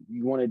runner,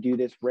 you want to do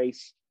this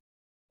race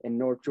in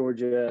North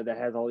Georgia that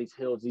has all these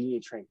hills, you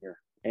need to train here.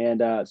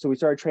 And so we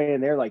started training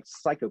there like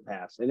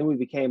psychopaths. And then we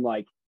became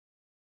like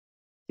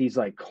these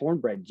like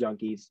cornbread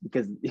junkies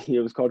because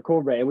it was called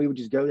Cornbread. And we would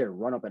just go there,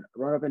 run up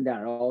and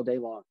down all day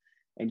long.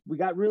 And we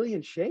got really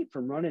in shape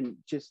from running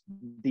just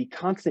the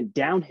constant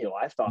downhill.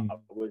 I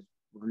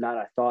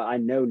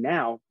know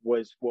now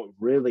was what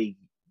really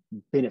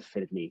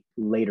benefited me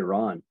later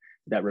on,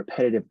 that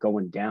repetitive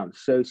going down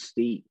so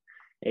steep.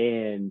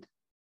 And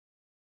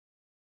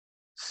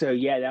so,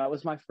 yeah, that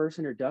was my first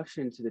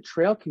introduction to the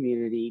trail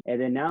community. And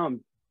then now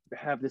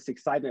have this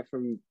excitement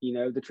from,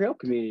 the trail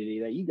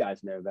community that you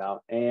guys know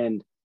about.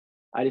 And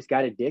I just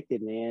got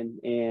addicted, man.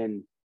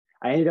 And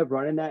I ended up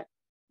running that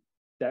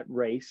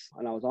race,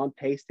 and I was on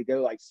pace to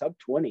go like sub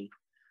 20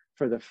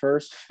 for the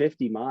first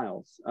 50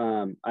 miles.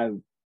 I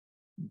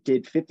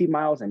did 50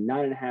 miles in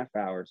 9.5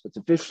 hours. It's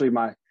officially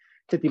my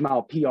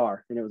 50-mile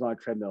PR, and it was on a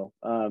treadmill.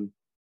 And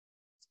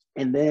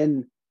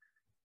then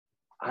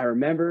I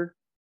remember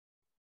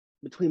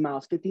between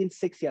miles 50 and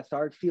 60, I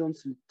started feeling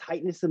some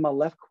tightness in my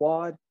left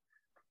quad,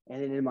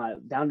 and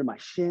then down to my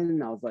shin.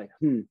 And I was like,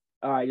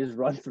 all right, just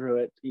run through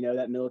it.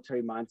 That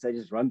military mindset,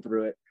 just run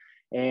through it.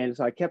 And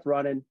so I kept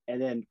running, and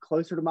then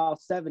closer to mile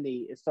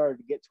 70, it started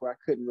to get to where I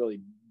couldn't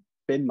really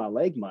bend my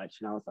leg much.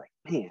 And I was like,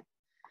 man,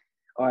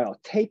 all right,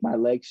 I'll take my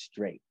leg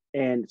straight.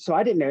 And so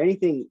I didn't know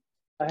anything.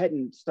 I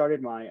hadn't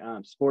started my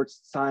sports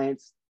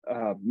science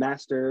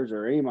master's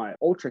or any of my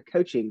ultra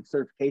coaching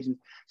certifications.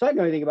 So I didn't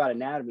know anything about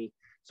anatomy.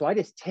 So I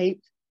just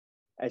taped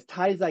as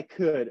tight as I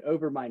could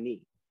over my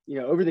knee,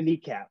 over the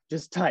kneecap,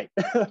 just tight.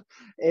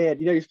 And,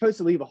 you're supposed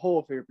to leave a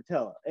hole for your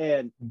patella.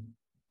 And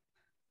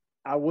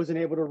I wasn't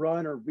able to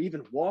run or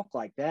even walk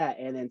like that.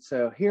 And then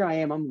so here I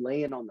am, I'm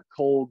laying on the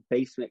cold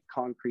basement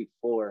concrete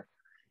floor.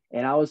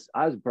 And I was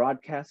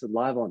broadcasted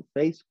live on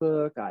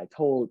Facebook.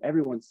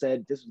 Everyone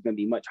said this was going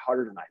to be much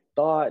harder than I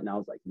thought. And I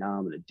was like, no,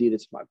 I'm going to do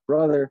this for my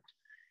brother.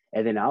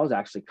 And then I was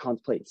actually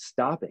contemplating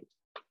stopping,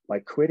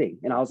 like quitting.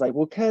 And I was like,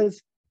 well,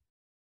 because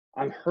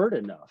I'm hurt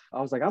enough.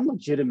 I was like, I'm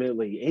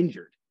legitimately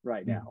injured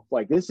right now.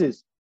 Like, this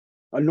is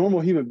a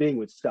normal human being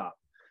would stop.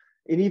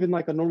 And even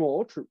like a normal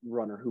ultra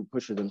runner who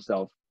pushes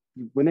themselves,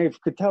 when they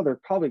could tell they're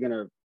probably going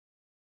to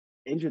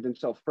injure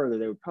themselves further,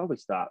 they would probably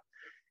stop.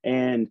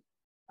 And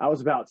I was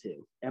about to.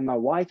 And my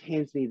wife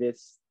hands me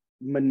this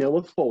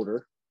manila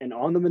folder. And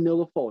on the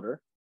manila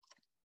folder,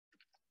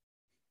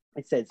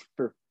 it says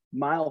for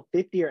mile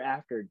 50 or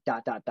after, ...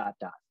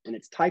 And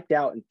it's typed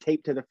out and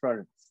taped to the front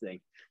of this thing.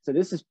 So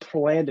this is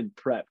planned and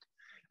prepped.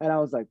 And I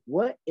was like,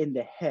 what in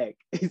the heck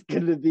is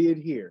going to be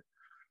in here?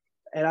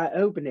 And I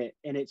open it,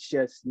 and it's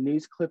just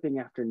news clipping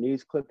after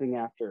news clipping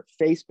after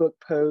Facebook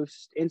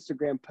post,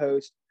 Instagram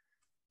post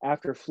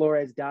after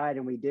Flores died.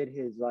 And we did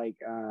his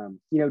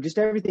just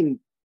everything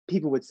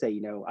people would say,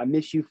 I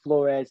miss you,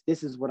 Flores.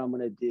 This is what I'm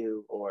going to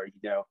do. Or,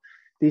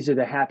 these are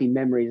the happy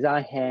memories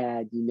I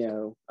had,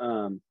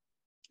 and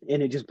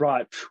it just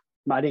I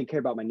didn't care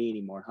about my knee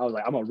anymore. I was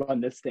like, I'm going to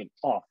run this thing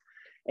off.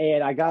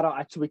 And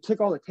so we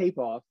took all the tape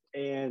off,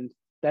 and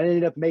that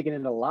ended up making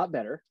it a lot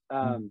better.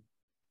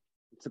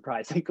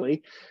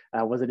 surprisingly.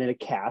 I wasn't in a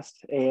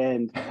cast.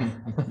 And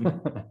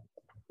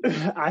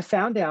I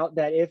found out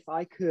that if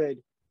I could,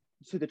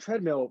 so the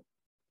treadmill,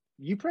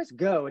 you press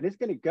go and it's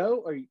going to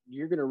go, or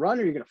you're going to run,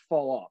 or you're going to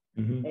fall off.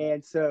 Mm-hmm.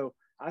 And so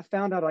I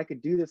found out I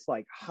could do this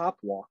like hop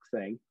walk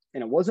thing,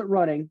 and it wasn't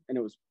running, and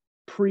it was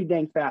pretty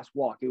dang fast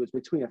walk. It was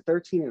between a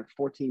 13 and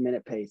a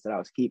 14-minute pace that I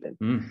was keeping.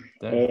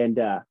 And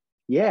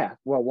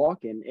while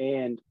walking.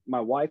 And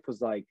my wife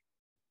was like,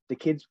 the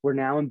kids were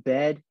now in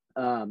bed.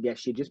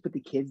 She had just put the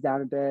kids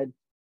down in bed.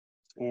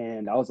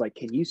 And I was like,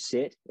 can you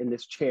sit in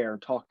this chair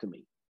and talk to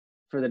me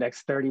for the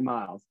next 30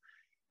 miles?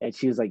 And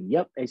she was like,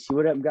 yep. And she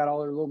went up and got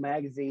all her little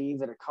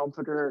magazines and a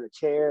comforter and a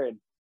chair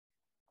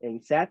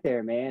and sat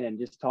there, man, and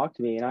just talked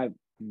to me. And I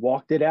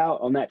walked it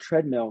out on that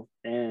treadmill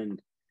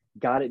and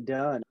got it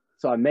done.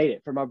 So I made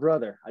it for my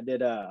brother. I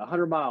did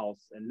 100 miles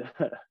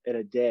in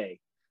a day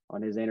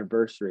on his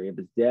anniversary of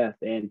his death.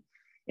 And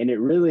it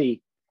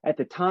really, at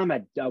the time,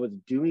 I was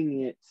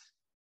doing it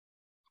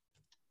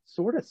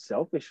sort of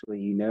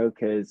selfishly,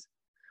 because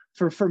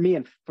for me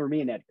and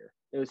Edgar,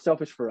 it was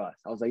selfish for us.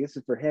 I was like, this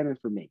is for him and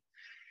for me.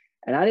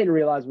 And I didn't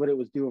realize what it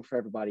was doing for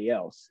everybody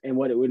else and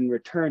what it would in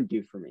return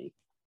do for me.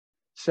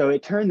 So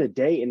it turned the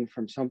Dayton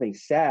from something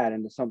sad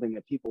into something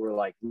that people were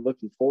like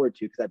looking forward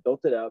to, because I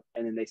built it up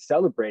and then they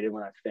celebrated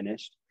when I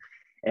finished.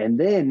 And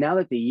then now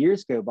that the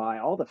years go by,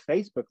 all the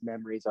Facebook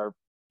memories are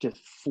just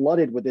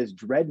flooded with this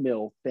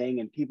treadmill thing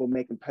and people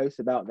making posts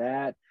about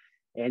that.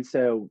 And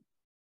so,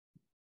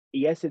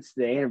 yes, it's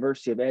the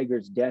anniversary of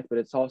Edgar's death, but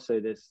it's also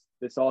this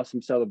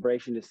awesome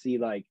celebration to see,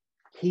 like,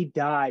 he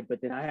died, but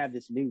then I have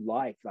this new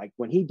life. Like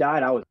when he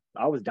died,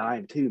 I was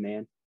dying too,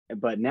 man.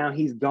 But now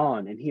he's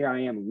gone, and here I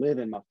am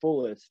living my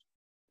fullest.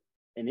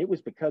 And it was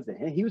because of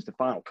him. He was the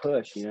final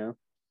push,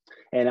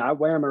 And I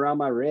wear him around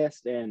my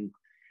wrist, and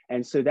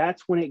so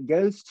that's when it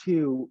goes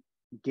to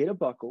get a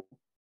buckle,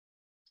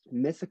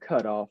 miss a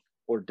cutoff,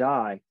 or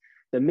die.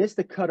 The miss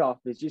the cutoff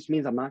just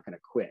means I'm not going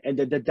to quit, and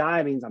the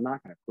die means I'm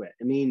not going to quit.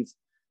 It means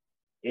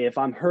if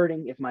I'm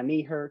hurting, if my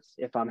knee hurts,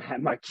 if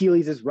my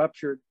Achilles is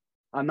ruptured,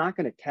 I'm not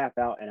going to tap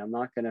out, and I'm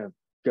not going to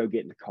go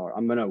get in the car.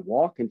 I'm going to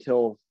walk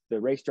until the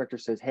race director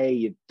says, hey,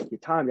 you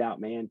timed out,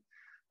 man.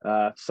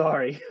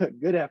 Sorry,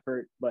 good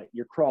effort, but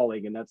you're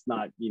crawling, and that's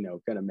not,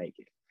 going to make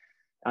it.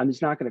 I'm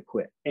just not going to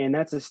quit. And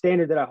that's a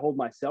standard that I hold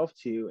myself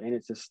to. And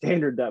it's a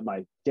standard that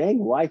my dang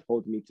wife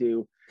holds me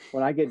to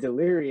when I get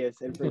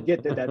delirious and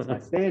forget that that's my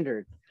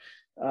standard.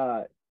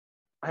 I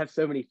have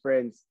so many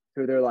friends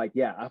who they're like,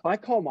 yeah, if I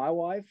call my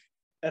wife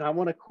and I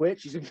want to quit,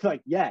 she's going to be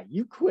like, yeah,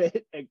 you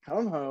quit and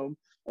come home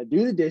and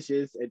do the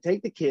dishes and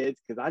take the kids,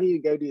 because I need to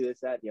go do this,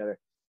 that, and the other.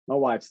 My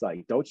wife's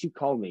like, don't you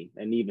call me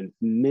and even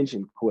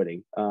mention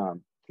quitting,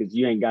 because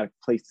you ain't got a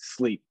place to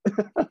sleep.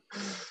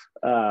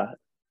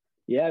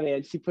 Yeah,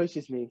 man, she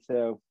pushes me.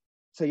 So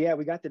yeah,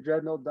 we got the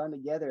treadmill done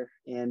together.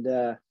 And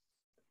that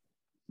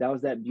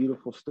was that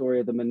beautiful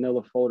story of the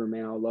Manila folder,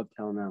 man. I love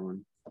telling that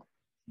one.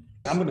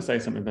 I'm going to say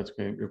something that's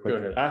great real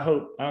quick. I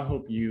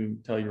hope you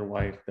tell your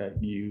wife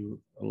that you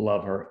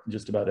love her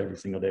just about every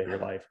single day of your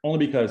life,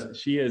 only because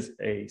she is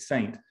a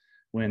saint.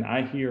 When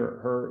I hear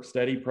her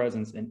steady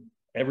presence in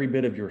every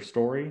bit of your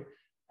story,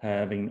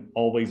 having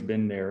always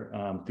been there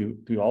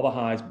through all the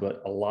highs,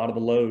 but a lot of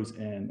the lows,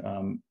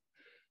 and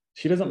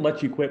she doesn't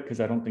let you quit,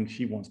 because I don't think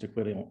she wants to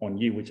quit on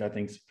you, which I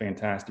think is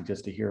fantastic,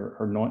 just to hear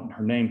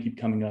her name keep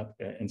coming up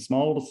in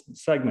small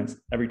segments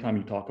every time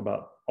you talk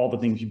about all the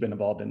things you've been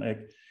involved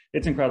in.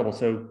 It's incredible.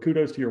 So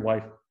kudos to your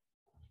wife.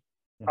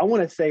 I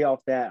want to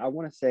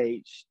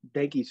say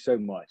thank you so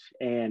much,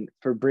 and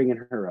for bringing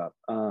her up.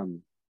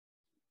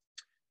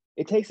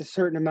 It takes a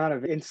certain amount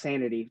of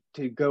insanity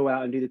to go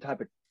out and do the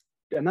type of,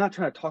 I'm not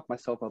trying to talk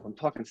myself up, I'm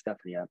talking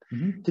Stephanie up,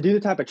 to do the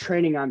type of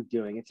training I'm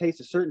doing. It takes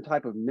a certain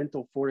type of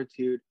mental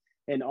fortitude,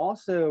 and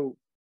also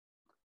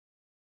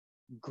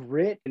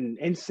grit and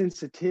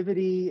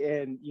insensitivity.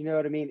 And you know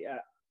what I mean?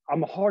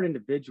 I'm a hard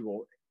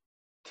individual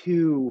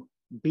to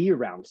be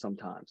around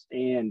sometimes.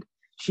 And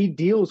she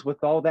deals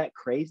with all that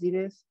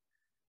craziness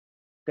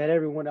that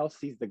everyone else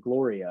sees the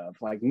glory of.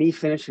 Like me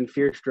finishing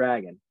Fierce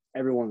Dragon,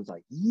 everyone's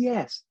like,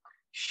 yes.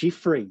 She,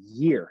 for a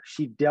year,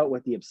 she dealt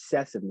with the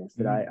obsessiveness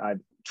that I've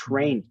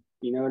trained,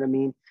 you know what I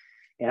mean?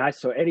 And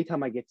so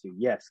anytime I get to,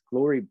 yes,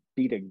 glory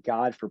be to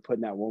God for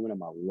putting that woman in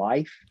my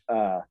life.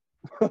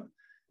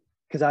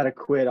 Because I'd have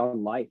quit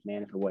on life,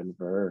 man, if it wasn't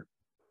for her.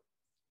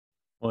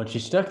 Well, she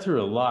stuck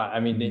through a lot. I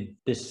mean,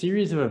 the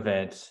series of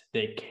events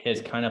that has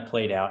kind of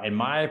played out, and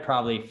my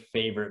probably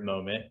favorite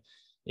moment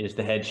is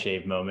the head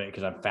shave moment,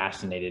 because I'm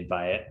fascinated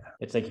by it.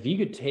 It's like, if you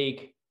could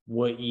take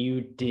what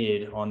you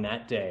did on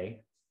that day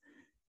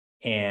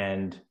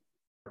and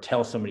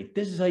tell somebody,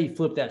 this is how you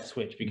flip that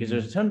switch, because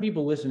there's a ton of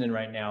people listening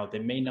right now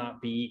that may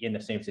not be in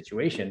the same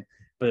situation,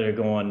 but they're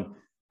going,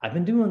 I've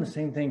been doing the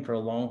same thing for a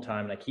long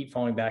time, and I keep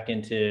falling back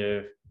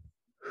into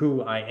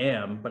who I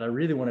am, but I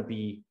really want to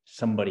be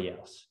somebody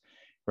else,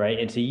 right?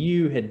 And so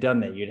you had done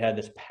that. You'd had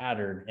this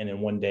pattern, and then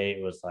one day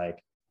it was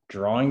like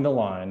drawing the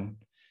line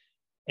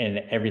and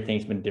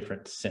everything's been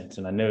different since.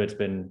 And I know it's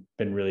been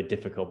really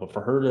difficult, but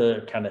for her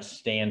to kind of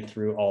stand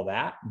through all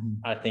that,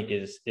 I think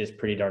is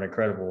pretty darn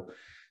incredible.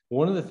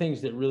 One of the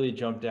things that really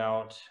jumped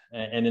out,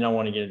 and then I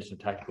want to get into some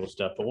tactical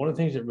stuff, but one of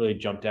the things that really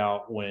jumped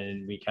out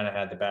when we kind of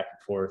had the back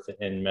and forth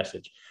and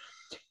message,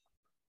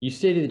 you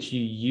stated that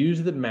you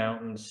use the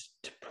mountains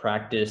to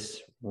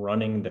practice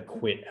running the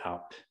quit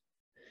out.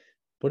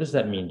 What does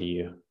that mean to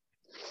you?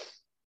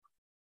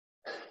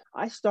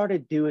 I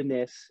started doing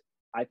this.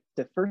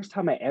 The first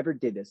time I ever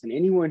did this, and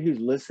anyone who's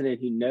listening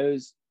who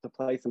knows the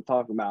place I'm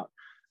talking about,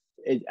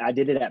 I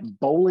did it at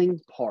Bowling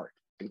Park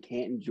in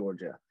Canton,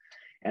 Georgia.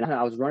 And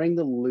I was running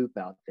the loop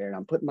out there, and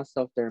I'm putting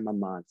myself there in my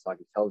mind so I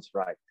can tell this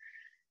right.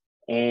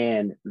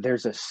 And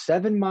there's a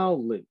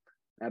 7-mile loop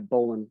at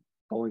Bowling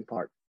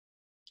Park.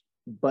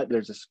 But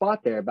there's a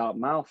spot there about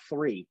mile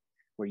 3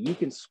 where you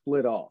can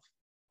split off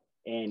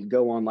and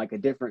go on like a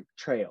different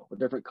trail, a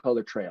different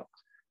color trail.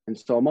 And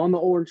so I'm on the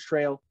orange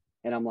trail,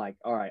 and I'm like,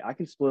 all right, I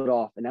can split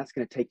off, and that's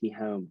going to take me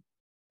home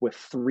with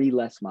 3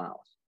 less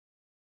miles.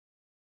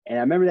 And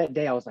I remember that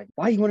day, I was like,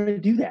 why do you want to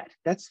do that?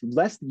 That's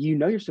less,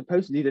 you're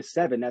supposed to do the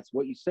 7. That's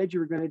what you said you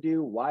were going to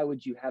do. Why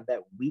would you have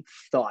that weak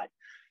thought?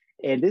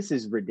 And this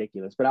is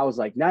ridiculous. But I was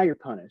like, now you're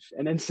punished.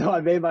 And then so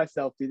I made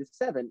myself do the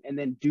 7 and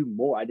then do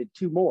more. I did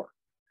 2 more.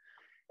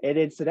 And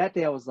then so that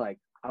day I was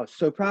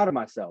so proud of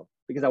myself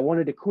because I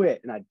wanted to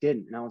quit and I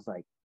didn't. And I was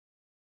like,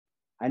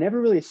 I never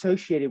really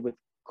associated with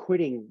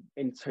quitting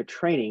into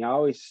training. I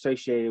always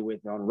associated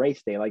with on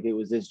race day, like it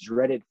was this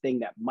dreaded thing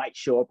that might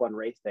show up on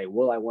race day.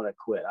 Will I want to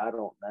quit? I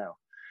don't know.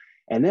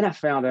 And then I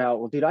found out,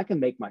 well, dude, I can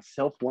make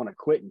myself want to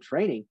quit in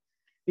training,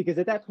 because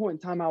at that point in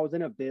time I was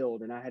in a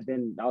build and I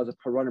was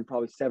running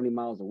probably 70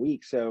 miles a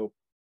week. So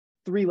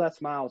 3 less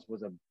miles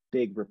was a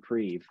big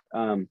reprieve.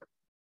 And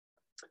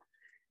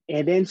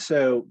then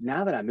so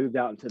now that I moved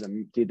out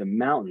into the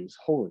mountains,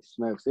 holy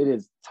smokes, it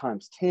is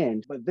times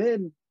 10. But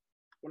then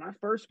when I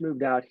first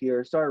moved out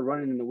here, started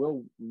running in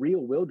the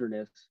real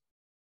wilderness,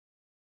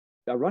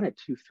 I run at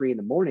 2, 3 in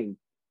the morning.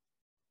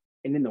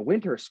 And in the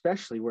winter,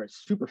 especially where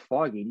it's super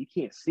foggy and you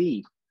can't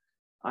see,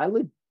 I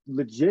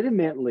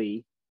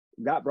legitimately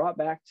got brought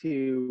back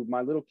to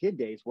my little kid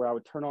days where I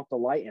would turn off the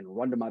light and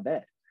run to my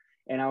bed.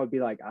 And I would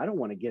be like, I don't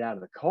want to get out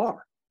of the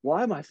car.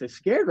 Why am I so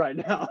scared right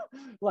now?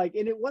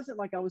 And it wasn't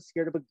like I was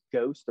scared of a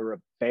ghost or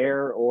a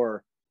bear,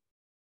 or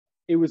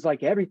it was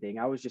like everything.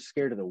 I was just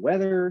scared of the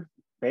weather,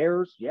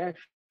 bears, yeah,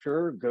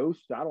 sure,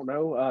 ghosts, I don't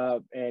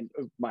know. And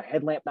my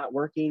headlamp not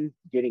working,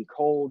 getting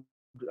cold,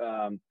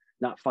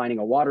 not finding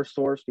a water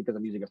source because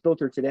I'm using a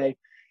filter today.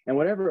 And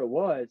whatever it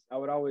was, I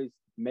would always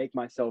make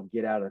myself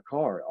get out of the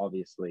car,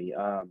 obviously.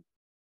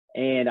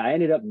 And I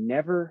ended up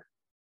never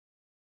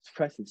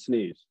pressing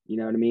snooze. You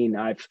know what I mean?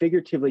 I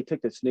figuratively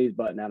took the snooze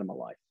button out of my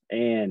life.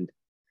 And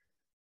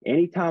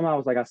anytime I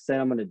was like, I said,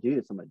 I'm going to do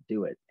this, I'm going to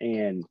do it.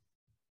 And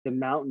the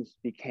mountains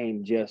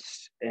became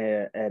just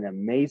an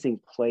amazing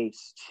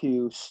place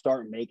to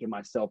start making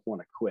myself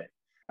want to quit.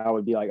 I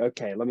would be like,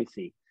 okay, let me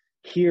see.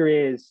 Here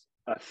is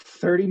a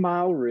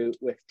 30-mile route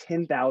with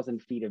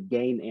 10,000 feet of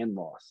gain and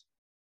loss.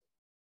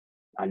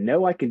 I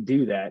know I can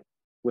do that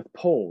with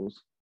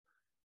poles,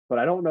 but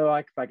I don't know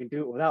if I can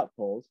do it without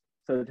poles.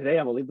 So today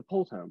I'm gonna leave the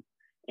poles home,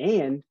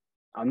 and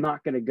I'm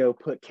not gonna go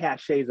put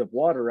caches of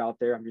water out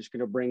there. I'm just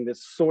gonna bring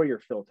this Sawyer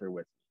filter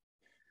with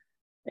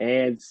me.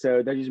 And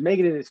so they're just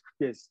making it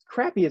as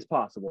crappy as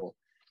possible.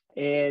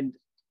 And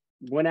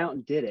went out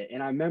and did it.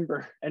 And I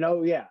remember, and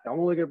oh yeah, I'm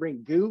only gonna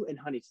bring goo and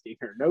honey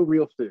stinger, no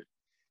real food.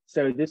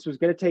 So this was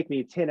gonna take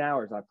me 10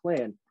 hours, I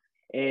planned.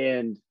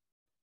 And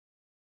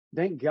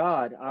thank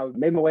God I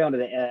made my way onto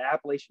the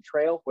Appalachian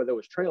Trail where there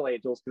was trail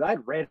angels, because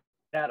I'd ran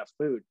out of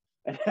food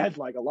and had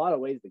like a lot of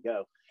ways to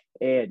go.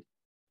 And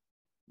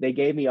they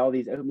gave me all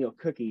these oatmeal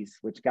cookies,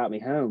 which got me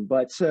home.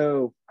 But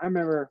so I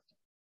remember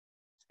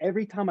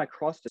every time I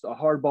crossed a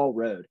hardball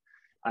road,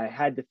 I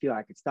had to feel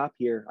I could stop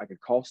here. I could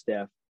call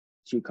Steph.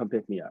 She would come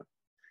pick me up.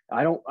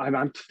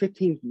 I'm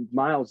 15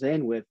 miles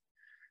in with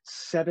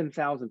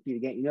 7,000 feet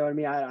of gain. You know what I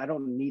mean? I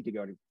don't need to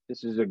go to,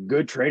 this is a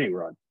good training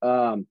run.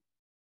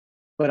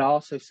 But I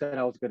also said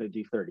I was going to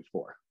do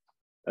 34.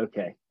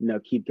 Okay, no,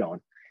 keep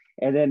going.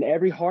 And then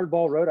every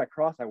hardball road I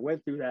crossed, I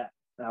went through that.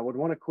 And I would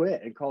want to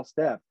quit and call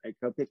Steph and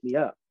come pick me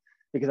up,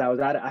 because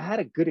I had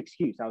a good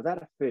excuse. I was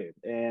out of food.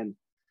 And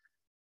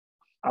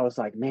I was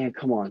like, man,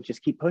 come on,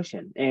 just keep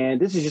pushing. And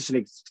this is just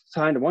an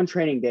sign of one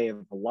training day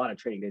of a lot of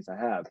training days I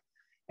have.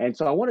 And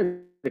so I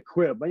wanted to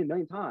quit a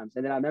million times.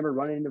 And then I remember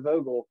running into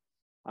Vogel.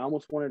 I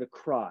almost wanted to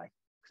cry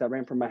because I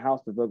ran from my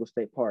house to Vogel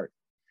State Park.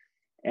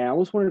 And I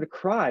almost wanted to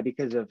cry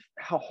because of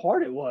how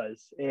hard it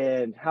was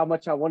and how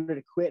much I wanted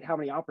to quit, how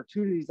many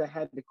opportunities I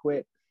had to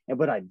quit,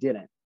 but I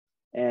didn't.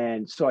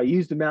 And so I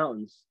used the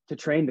mountains to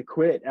train to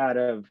quit out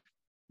of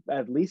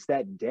at least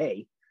that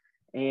day.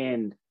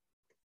 And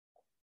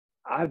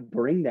I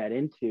bring that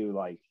into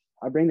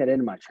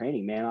my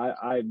training, man.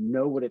 I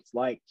know what it's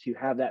like to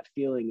have that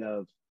feeling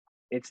of,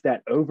 it's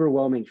that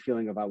overwhelming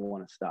feeling of I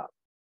want to stop,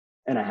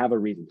 and I have a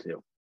reason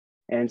to.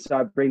 And so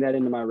I bring that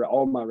into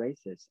all my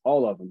races,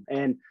 all of them.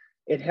 And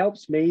it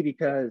helps me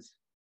because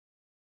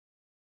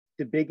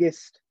the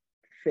biggest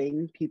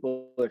thing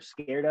people are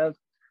scared of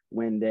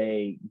when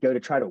they go to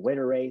try to win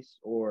a race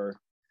or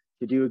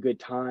to do a good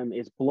time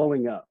is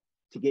blowing up,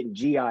 to getting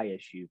GI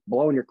issues,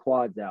 blowing your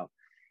quads out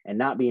and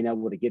not being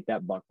able to get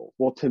that buckle.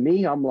 Well, to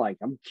me, I'm like,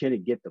 I'm going to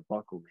get the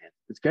buckle, man.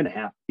 It's going to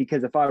happen,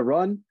 because if I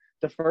run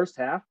the first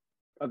half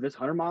of this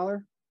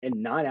 100-miler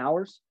in 9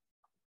 hours,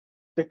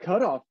 the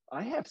cutoff,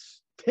 I have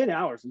 10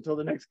 hours until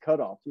the next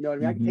cutoff. You know what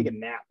I mean? I can take a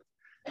nap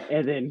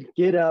and then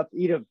get up,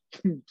 eat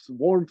some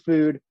warm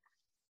food,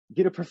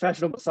 get a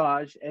professional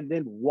massage, and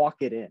then walk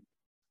it in.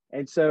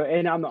 And so,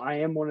 and I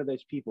am one of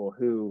those people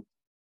who,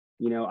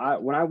 you know,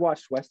 when I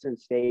watched Western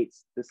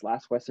States, this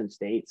last Western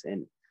States,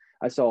 and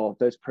I saw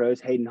those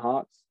pros, Hayden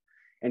Hawks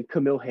and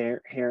Camille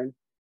Herron,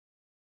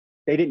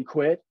 they didn't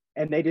quit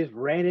and they just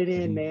ran it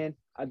in, man.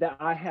 I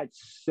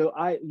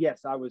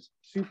was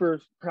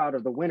super proud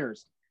of the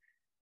winners,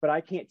 but I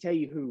can't tell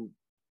you who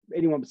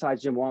anyone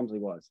besides Jim Walmsley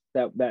was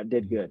that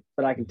did good.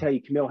 But I can tell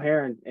you Camille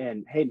Herron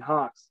and Hayden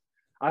Hawks,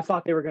 I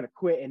thought they were going to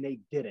quit and they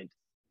didn't.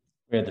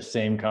 We had the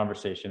same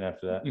conversation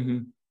after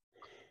that.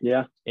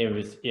 Yeah. It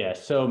was,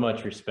 so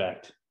much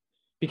respect,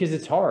 because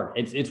it's hard.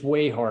 It's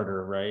way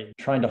harder, right?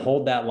 Trying to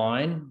hold that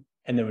line.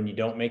 And then when you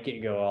don't make it,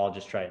 you go, oh, I'll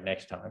just try it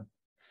next time.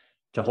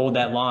 To hold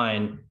that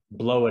line,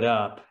 blow it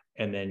up,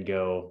 and then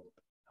go,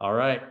 all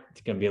right,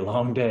 it's going to be a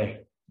long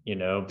day, you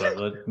know, but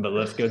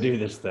let's go do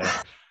this thing.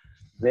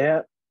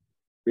 Yeah.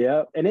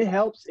 Yeah. And it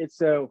helps. It's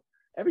so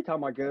every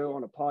time I go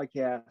on a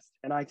podcast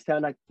and I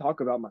talk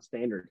about my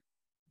standard,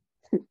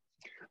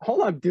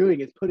 all I'm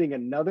doing is putting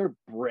another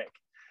brick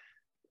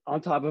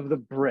on top of the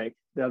brick,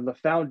 the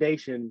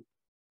foundation,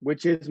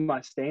 which is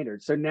my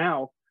standard. So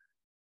now,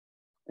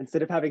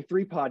 instead of having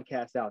 3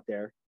 podcasts out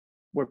there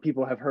where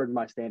people have heard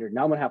my standard,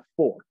 now I'm going to have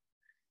 4.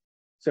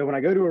 So when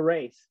I go to a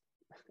race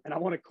and I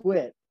want to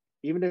quit,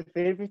 even if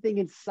everything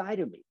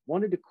inside of me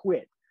wanted to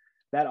quit,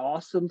 that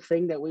awesome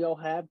thing that we all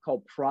have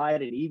called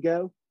pride and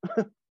ego,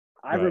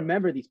 I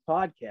remember these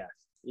podcasts.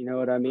 You know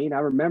what I mean? I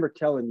remember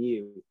telling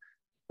you,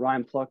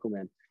 Ryan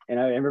Pluckelman, and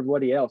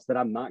everybody else, that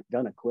I'm not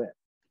going to quit.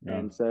 Yeah.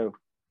 And so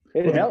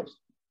it helps.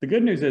 The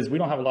good news is we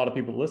don't have a lot of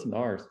people that listen to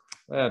ours.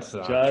 That's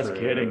not just true.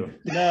 Kidding.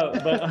 No,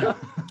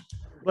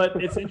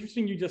 but it's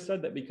interesting you just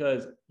said that,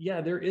 because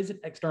there is an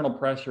external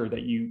pressure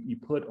that you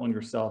put on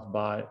yourself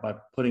by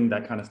putting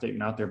that kind of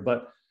statement out there.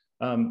 But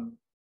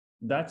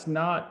that's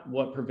not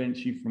what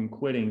prevents you from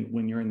quitting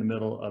when you're in the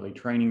middle of a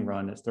training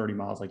run that's 30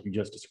 miles like you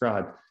just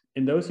described.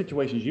 In those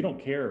situations, you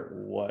don't care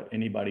what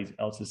anybody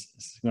else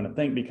is going to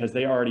think, because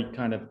they already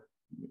kind of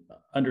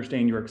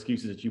understand your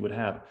excuses that you would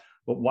have.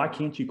 But why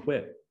can't you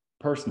quit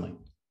personally?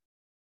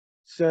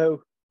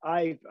 So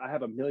I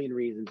have a million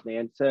reasons,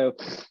 man. So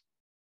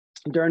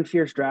during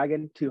Fierce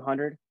Dragon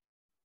 200,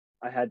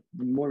 I had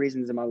more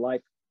reasons in my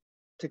life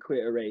to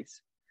quit a race.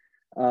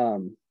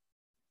 And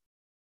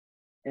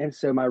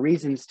so my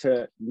reasons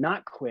to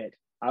not quit,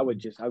 I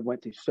went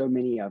through so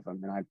many of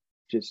them, and I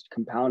just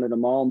compounded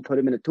them all and put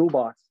them in a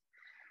toolbox.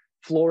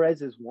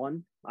 Flores is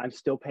one. I'm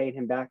still paying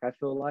him back. I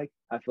feel like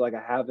I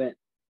haven't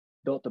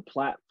built a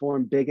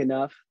platform big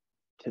enough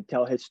to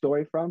tell his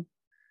story from.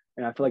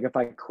 And I feel like if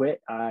I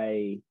quit,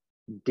 I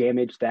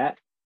damage that.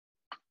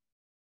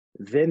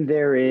 Then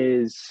there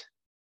is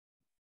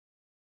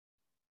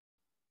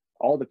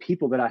all the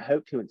people that I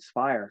hope to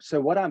inspire. So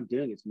what I'm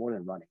doing is more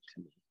than running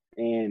to me.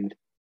 And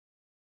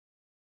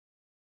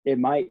it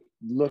might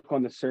look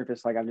on the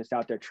surface like I'm just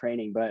out there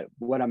training, but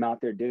what I'm out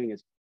there doing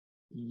is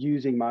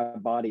using my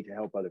body to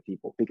help other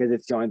people, because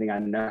it's the only thing I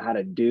know how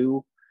to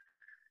do.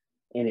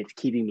 And it's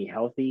keeping me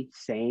healthy,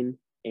 sane,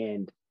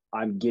 and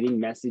I'm getting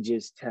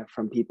messages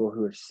from people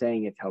who are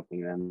saying it's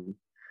helping them.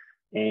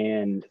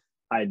 And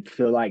I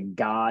feel like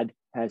God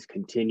has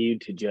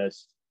continued to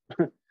just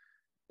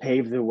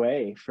pave the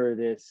way for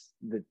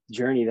the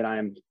journey that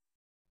I'm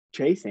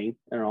chasing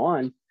and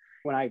on.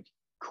 When I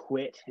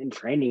quit in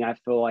training, I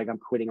feel like I'm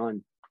quitting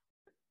on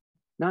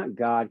not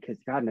God, because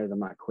God knows I'm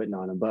not quitting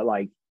on him, but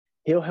like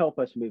he'll help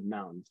us move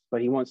mountains,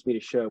 but he wants me to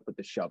show up with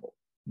the shovel.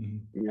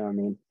 You know what I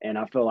mean? And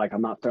I feel like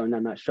I'm not throwing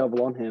down that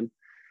shovel on him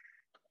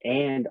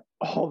and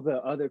all the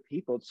other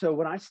people. So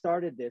when I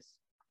started this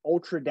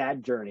Ultra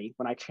Dad journey,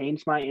 when I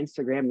changed my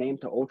Instagram name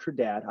to Ultra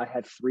Dad, I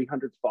had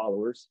 300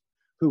 followers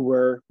who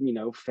were, you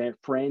know,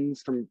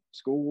 friends from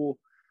school,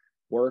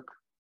 work,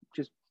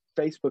 just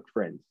Facebook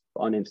friends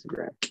on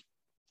Instagram.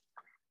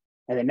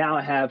 And then now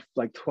I have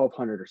like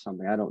 1,200 or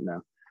something. I don't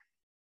know.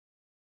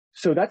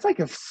 So that's like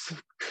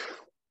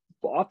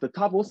off the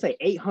top, we'll say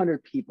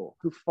 800 people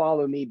who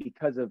follow me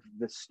because of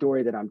the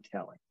story that I'm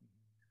telling.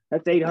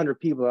 That's 800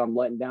 people that I'm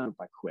letting down if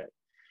I quit.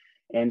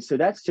 And so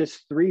that's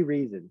just 3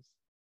 reasons.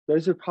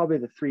 Those are probably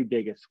the 3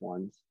 biggest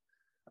ones.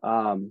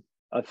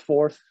 A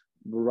fourth,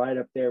 right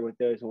up there with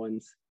those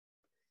ones,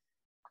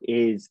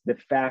 is the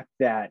fact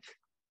that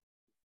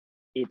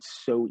it's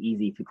so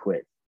easy to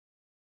quit.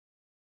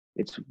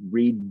 It's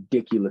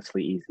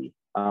ridiculously easy.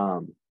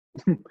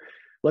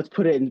 Let's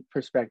put it in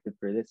perspective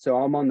for this. So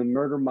I'm on the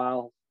Murder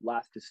Mile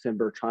last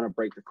December trying to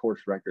break the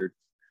course record.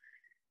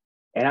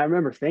 And I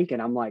remember thinking,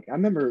 I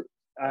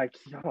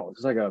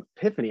was like an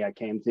epiphany I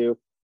came to.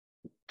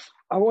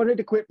 I wanted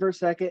to quit for a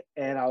second,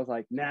 and I was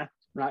like, nah, I'm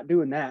not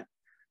doing that.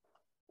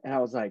 And I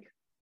was like,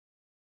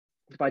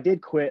 if I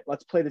did quit,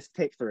 let's play this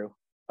tape through.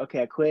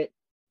 Okay, I quit.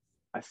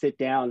 I sit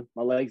down.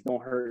 My legs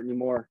don't hurt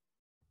anymore.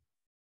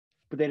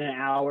 Within an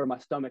hour, my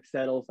stomach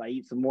settles. I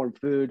eat some warm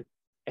food,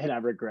 and I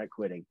regret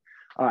quitting.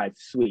 All right,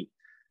 sweet.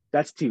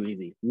 That's too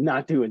easy.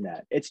 Not doing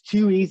that. It's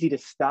too easy to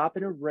stop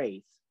in a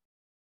race.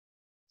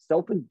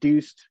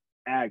 Self-induced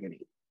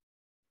agony.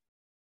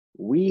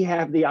 We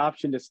have the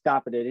option to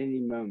stop it at any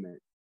moment.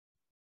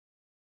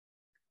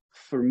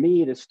 For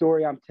me, the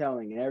story I'm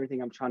telling and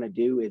everything I'm trying to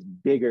do is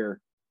bigger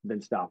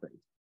than stopping.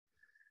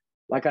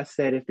 Like I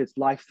said, if it's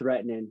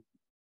life-threatening,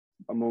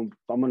 I'm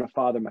gonna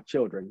father my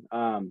children.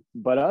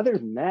 But other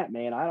than that,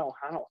 man, I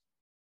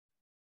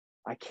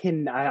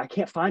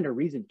can't find a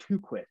reason to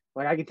quit.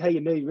 Like I can tell you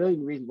a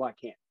million reasons why I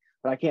can't,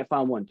 but I can't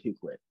find one to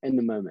quit in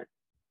the moment.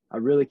 I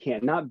really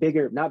can't. Not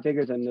bigger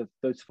than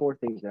those 4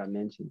 things that I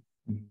mentioned.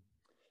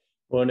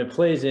 Well, and it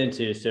plays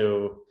into,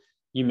 so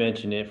you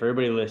mentioned it for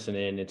everybody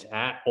listening, it's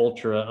at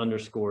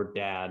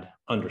ultra_dad_.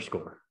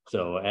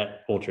 So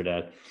at ultra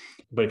dad.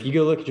 But if you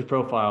go look at your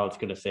profile, it's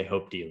going to say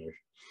Hope Dealer.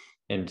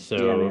 And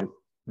so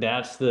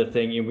that's the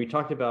thing. And we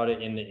talked about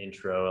it in the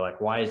intro, like,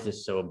 why is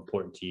this so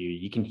important to you?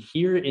 You can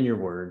hear it in your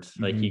words,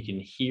 like you can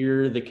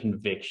hear the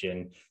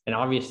conviction. And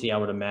obviously I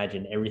would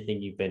imagine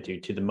everything you've been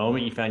to the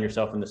moment you found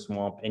yourself in the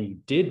swamp and you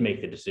did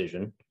make the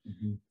decision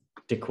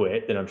to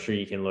quit, then I'm sure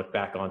you can look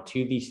back on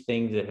to these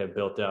things that have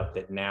built up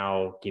that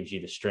now gives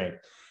you the strength.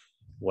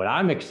 What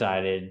I'm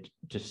excited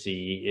to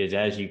see is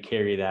as you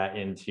carry that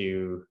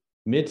into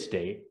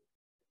mid-state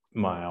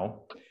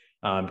mile,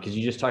 because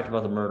you just talked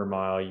about the murder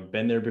mile, you've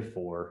been there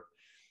before,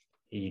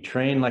 you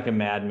train like a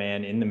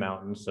madman in the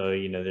mountains. So,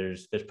 you know,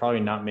 there's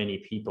probably not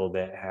many people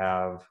that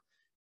have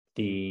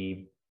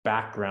the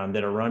background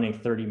that are running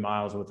 30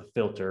 miles with a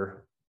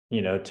filter,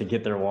 you know, to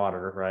get their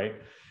water, right?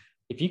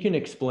 If you can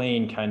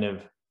explain kind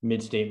of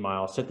mid-state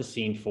mile, set the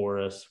scene for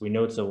us. We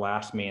know it's the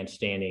last man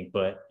standing,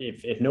 but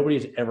if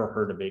nobody's ever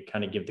heard of it,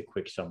 kind of give the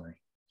quick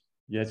summary.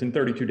 Yeah, it's in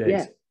 32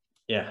 days.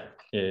 Yeah.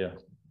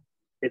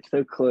 It's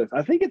so close.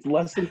 I think it's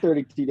less than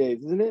 32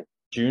 days, isn't it?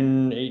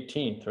 June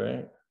 18th,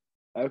 right?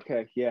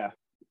 Okay, yeah.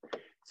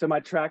 So my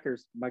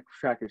tracker's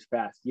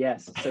fast.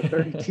 Yes. So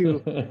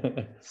 32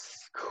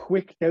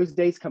 quick. Those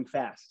days come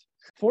fast.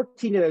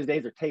 14 of those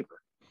days are taper.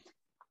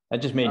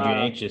 That just made you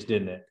anxious,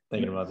 didn't it?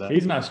 Thinking about that.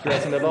 He's not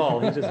stressing at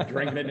all. He's just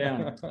drinking it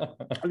down.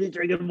 I'm just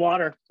drinking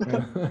water.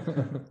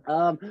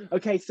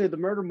 Okay, so the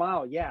murder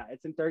mile, yeah,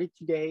 it's in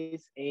 32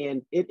 days,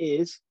 and it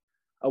is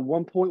a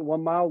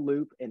 1.1 mile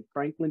loop in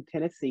Franklin,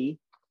 Tennessee,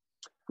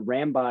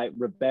 ran by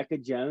Rebecca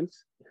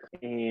Jones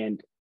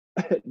and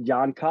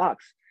John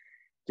Cox.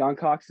 John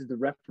Cox is the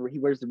referee. He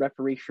wears the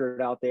referee shirt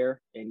out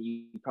there, and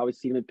you probably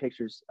see him in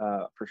pictures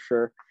for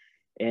sure.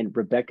 And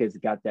Rebecca's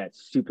got that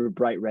super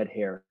bright red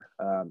hair.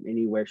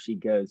 Anywhere she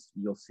goes,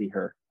 you'll see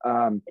her.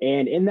 And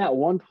in that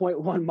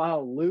 1.1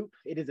 mile loop,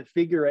 it is a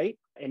figure 8.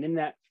 And in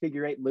that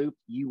figure 8 loop,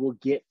 you will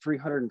get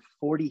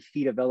 340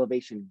 feet of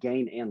elevation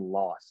gain and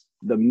loss.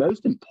 The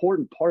most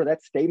important part of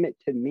that statement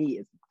to me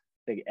is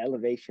the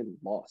elevation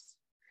loss.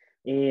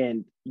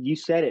 And you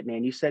said it,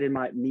 man. You said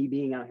me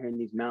being out here in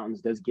these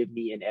mountains does give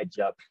me an edge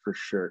up for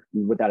sure,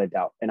 without a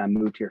doubt. And I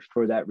moved here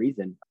for that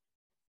reason.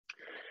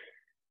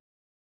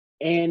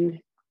 And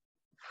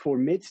for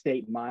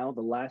mid-state mile,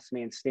 the last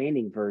man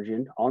standing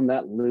version on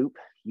that loop,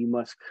 you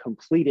must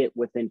complete it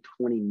within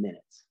 20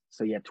 minutes.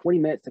 So you have 20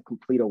 minutes to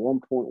complete a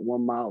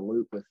 1.1 mile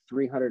loop with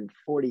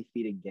 340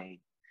 feet of gain.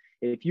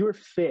 If you're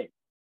fit,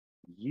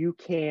 you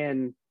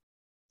can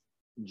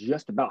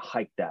just about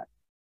hike that.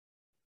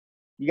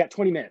 You got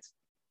 20 minutes.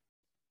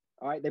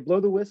 All right, they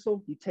blow the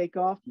whistle, you take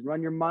off, you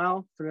run your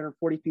mile,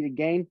 340 feet of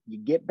gain, you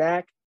get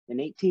back in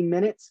 18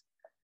 minutes,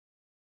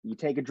 you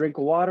take a drink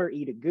of water,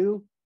 eat a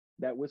goo,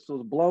 that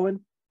whistle's blowing,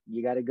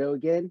 you got to go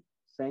again,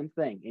 same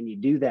thing. And you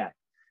do that.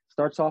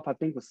 Starts off, I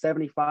think, with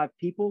 75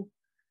 people,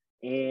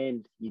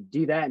 and you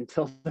do that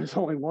until there's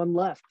only one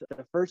left.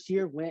 The first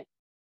year went,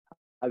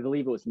 I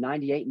believe it was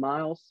 98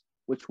 miles,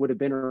 which would have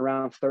been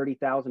around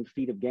 30,000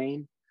 feet of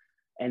gain.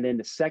 And then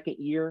the second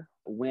year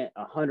went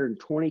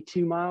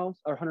 122 miles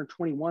or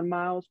 121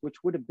 miles,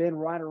 which would have been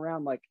right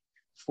around like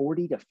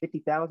 40 to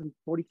 50,000,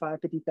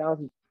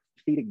 50,000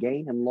 feet of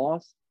gain and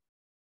loss.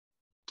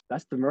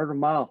 That's the murder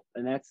mile,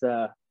 and that's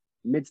a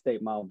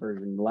mid-state mile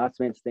version, the last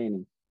man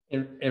standing.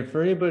 And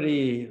for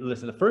anybody,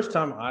 listen, the first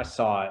time I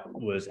saw it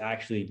was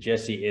actually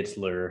Jesse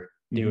Itzler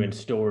doing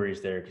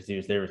stories there, because he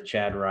was there with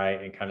Chad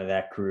Wright and kind of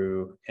that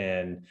crew,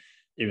 and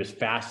it was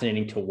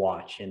fascinating to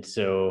watch. And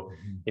so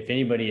if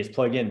anybody is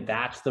plugged in,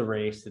 that's the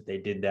race that they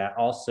did that.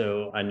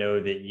 Also, I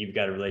know that you've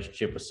got a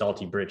relationship with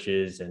Salty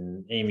Britches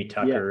and Amy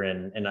Tucker,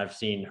 and I've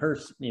seen her,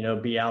 you know,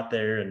 be out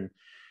there, and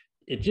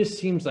it just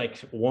seems like,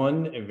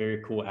 one, a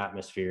very cool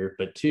atmosphere,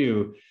 but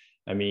two,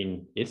 I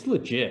mean, it's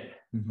legit.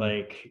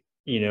 Like,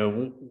 you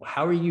know,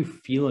 how are you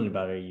feeling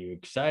about it? Are you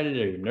excited?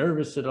 Are you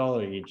nervous at all?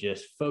 Are you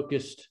just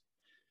focused?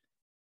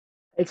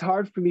 It's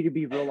hard for me to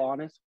be real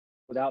honest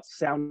without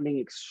sounding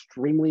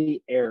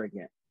extremely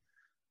arrogant.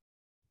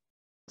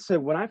 So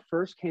when I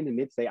first came to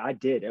Mid-State, I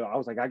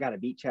was like, I got to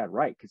beat Chad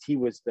Wright because he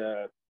was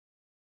the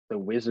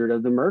wizard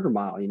of the murder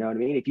mile. You know what I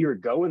mean? If you were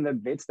going the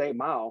Mid-State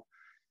mile,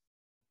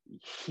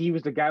 he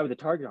was the guy with the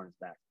target on his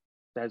back.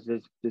 That's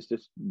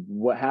just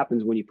what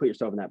happens when you put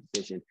yourself in that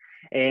position.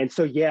 And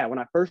so, yeah, when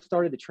I first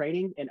started the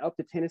training and up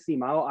the Tennessee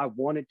mile, I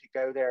wanted to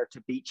go there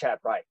to beat Chad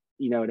Wright.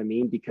 You know what I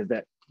mean? Because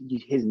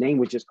his name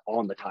was just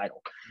on the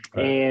title.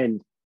 Right.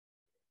 And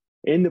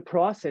in the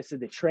process of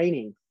the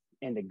training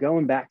and the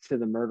going back to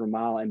the murder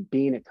mile and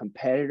being a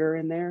competitor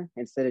in there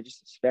instead of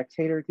just a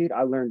spectator, dude,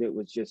 I learned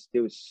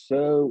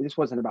this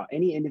wasn't about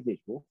any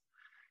individual.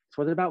 This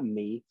wasn't about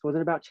me. It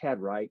wasn't about Chad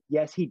Wright.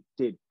 Yes, he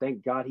did.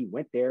 Thank God he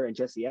went there, and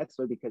Jesse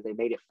Etzler, because they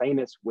made it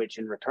famous, which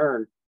in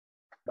return,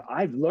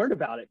 I've learned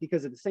about it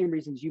because of the same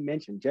reasons you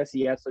mentioned,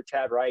 Jesse Etzler,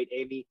 Chad Wright,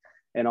 Amy,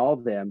 and all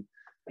of them.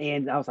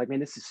 And I was like, man,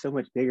 this is so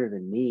much bigger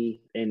than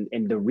me. And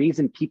the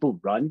reason people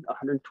run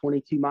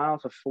 122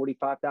 miles with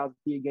 45,000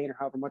 feet a gain or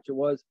however much it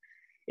was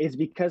is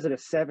because of the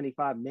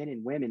 75 men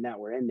and women that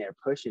were in there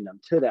pushing them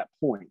to that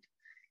point.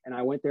 And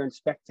I went there and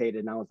spectated,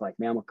 and I was like,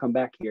 man, I'm going to come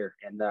back here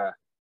and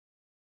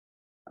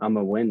I'm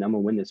going to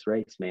win this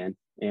race, man.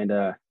 And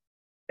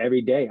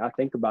every day I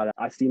think about it,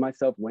 I see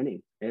myself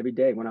winning every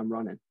day when I'm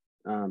running.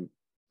 And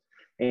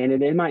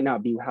it might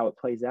not be how it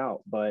plays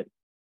out, but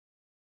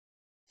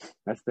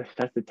that's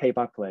the tape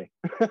I play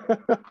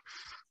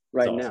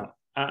right awesome.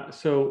 now.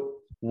 So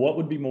what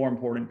would be more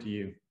important to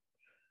you,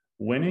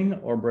 winning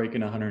or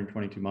breaking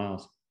 122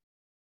 miles?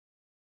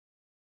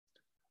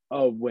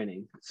 Oh,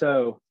 winning.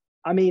 So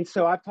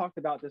I've talked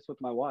about this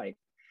with my wife.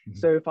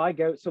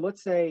 Mm-hmm. So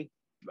let's say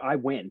I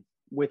win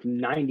with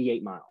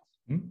 98 miles.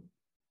 Mm-hmm.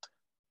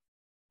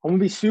 I'm going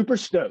to be super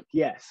stoked.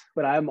 Yes.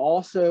 But I'm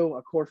also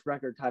a course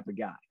record type of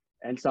guy.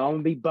 And so I'm going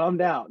to be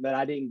bummed out that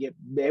I didn't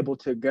be able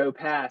to go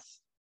past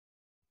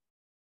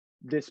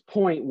this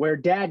point where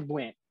Dad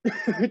went,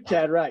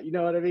 Chad Wright, you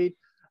know what I mean?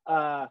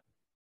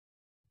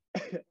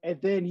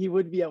 And then he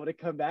wouldn't be able to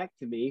come back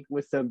to me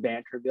with some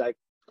banter and be like,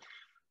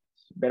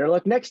 better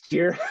luck next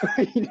year.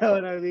 You know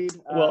what I mean?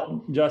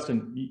 Well,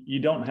 Justin, you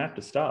don't have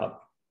to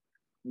stop.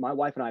 My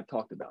wife and I have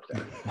talked about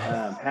that.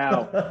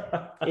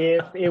 How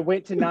if it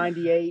went to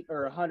 98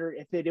 or 100,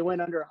 if it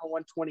went under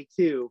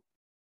 122,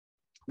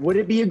 would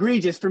it be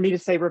egregious for me to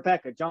say,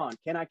 Rebecca, John,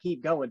 can I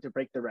keep going to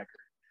break the record?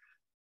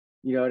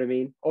 You know what I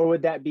mean? Or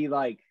would that be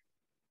like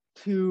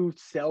too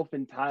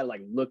self-entitled,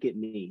 like, look at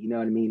me, you know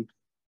what I mean?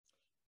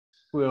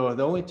 Well,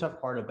 the only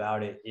tough part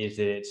about it is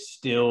that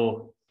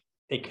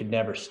it could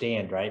never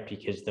stand, right?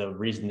 Because the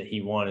reason that he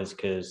won is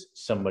because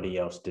somebody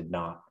else did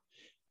not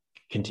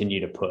continue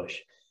to push.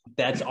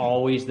 That's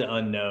always the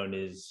unknown,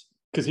 is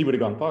because he would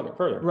have gone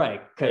further.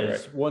 Right.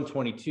 Because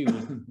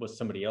 122 was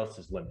somebody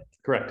else's limit.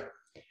 Correct.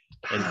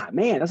 And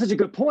man, that's such a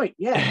good point.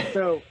 Yeah.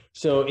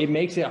 So it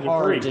makes it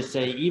hard to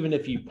say, even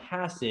if you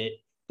pass it,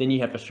 then you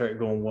have to start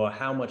going, well,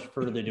 how much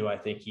further do I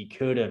think he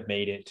could have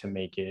made it to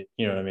make it?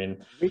 You know what I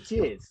mean? Which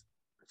is,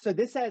 so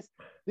this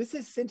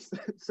is since,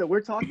 so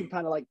we're talking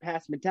kind of like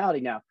past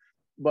mentality now,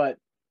 but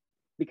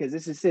because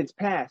this is since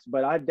past,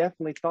 but I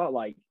definitely thought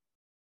like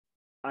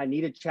I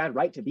needed Chad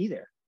Wright to be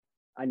there.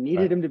 I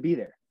needed him to be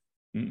there,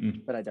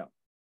 but I don't.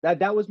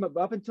 That was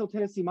up until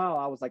Tennessee Mile.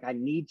 I was like, I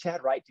need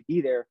Chad Wright to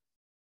be there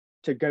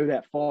to go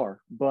that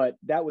far. But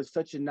that was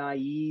such a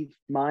naive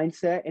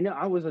mindset. And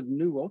I was a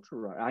new ultra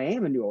runner. I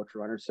am a new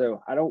ultra runner.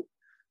 So I don't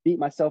beat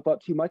myself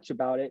up too much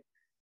about it.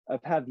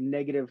 I've had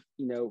negative,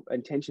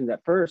 intentions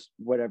at first,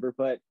 whatever.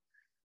 But,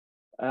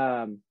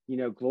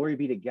 glory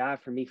be to God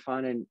for me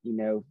finding,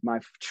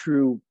 my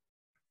true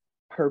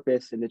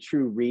purpose and the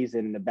true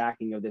reason and the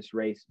backing of this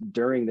race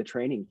during the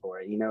training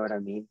for it. You know what I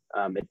mean?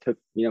 It took,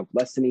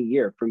 less than a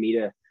year for me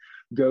to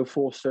go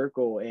full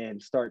circle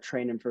and start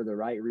training for the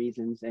right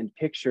reasons and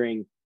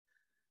picturing.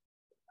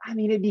 I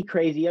mean, it'd be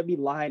crazy. I'd be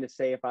lying to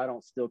say if I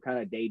don't still kind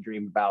of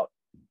daydream about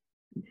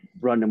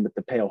running with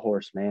the pale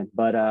horse, man.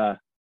 But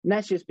and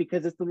that's just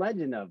because it's the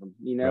legend of them,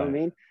 you know what I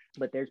mean?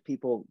 But there's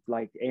people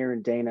like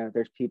Aaron Dana.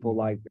 There's people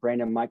like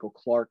Brandon Michael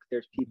Clark.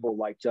 There's people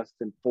like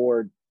Justin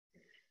Ford,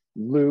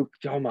 Luke.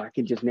 Oh I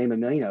can just name a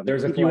million of them.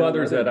 There's a few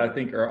others that I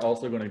think are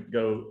also going to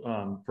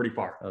go pretty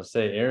far. I'll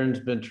say Aaron's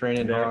been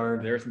training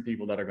hard. There are some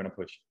people that are going to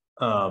push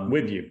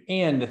with you.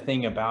 And the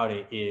thing about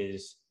it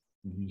is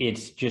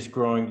it's just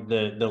growing.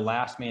 The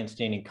last man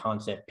standing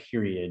concept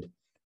period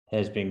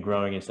has been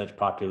growing in such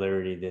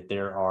popularity that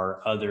there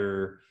are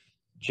other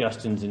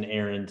Justins and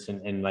Aarons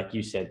and like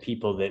you said,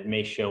 people that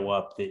may show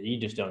up that you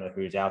just don't know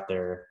who's out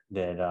there,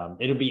 that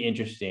it'll be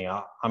interesting.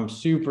 I'm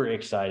super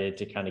excited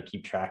to kind of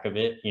keep track of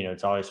it.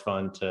 It's always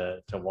fun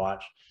to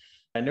watch.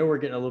 I know we're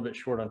getting a little bit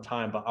short on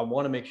time, but I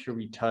want to make sure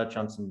we touch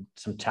on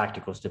some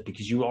tactical stuff,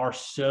 because you are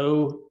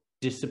so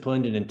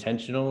disciplined and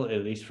intentional,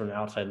 at least from the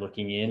outside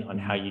looking in, on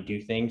how you do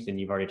things. And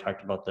you've already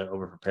talked about the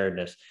over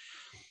preparedness.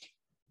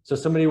 So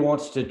somebody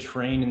wants to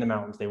train in the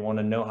mountains. They want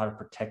to know how to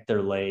protect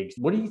their legs.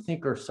 What do you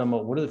think are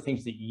what are the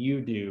things that you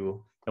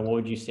do? And what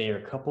would you say are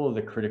a couple of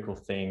the critical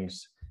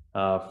things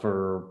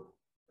for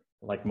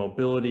like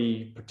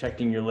mobility,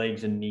 protecting your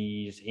legs and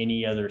knees,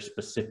 any other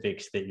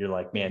specifics that you're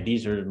like, man,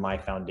 these are my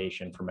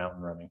foundation for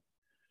mountain running?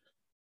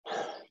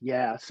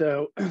 Yeah.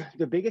 So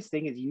the biggest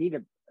thing is you need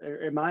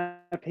to, in my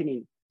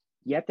opinion,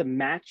 you have to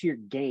match your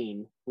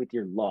gain with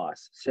your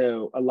loss.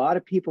 So a lot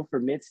of people for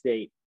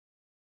mid-state,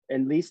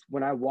 at least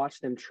when I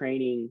watched them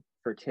training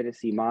for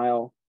Tennessee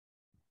Mile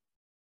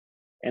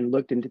and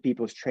looked into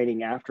people's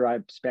training after I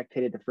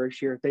spectated the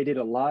first year, they did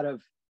a lot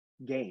of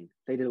gain.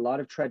 They did a lot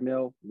of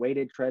treadmill,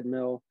 weighted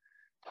treadmill,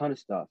 ton of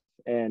stuff.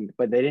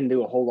 But they didn't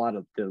do a whole lot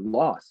of the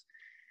loss.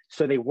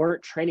 So they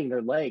weren't training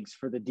their legs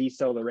for the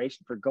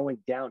deceleration, for going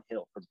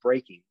downhill, for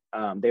braking.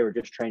 They were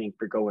just training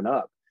for going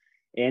up.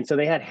 And so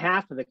they had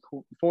half of the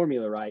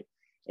formula right.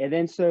 And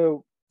then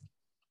so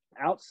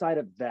outside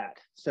of that,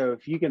 so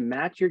if you can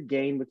match your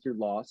gain with your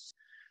loss,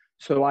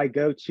 so I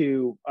go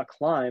to a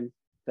climb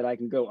that I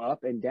can go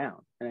up and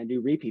down and I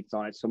do repeats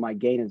on it. So my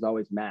gain is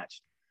always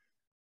matched.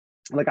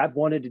 Like I've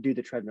wanted to do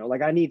the treadmill.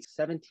 Like I need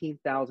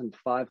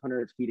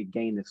 17,500 feet of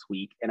gain this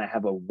week. And I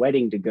have a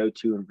wedding to go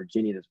to in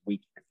Virginia this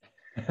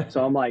weekend.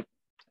 So I'm like,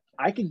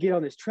 I could get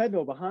on this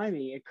treadmill behind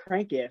me and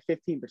crank it at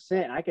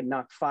 15%. I could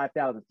knock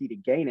 5,000 feet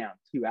of gain out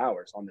in 2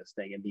 hours on this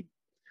thing and be,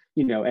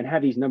 and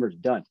have these numbers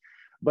done.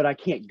 But I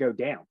can't go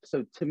down.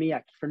 So to me,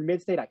 for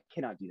mid-state, I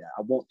cannot do that.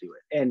 I won't do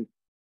it. And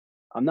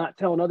I'm not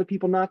telling other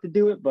people not to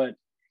do it, but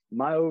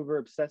my over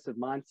obsessive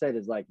mindset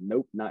is like,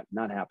 nope, not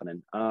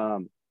happening.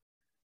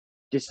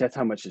 Just that's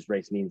how much this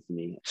race means to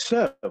me.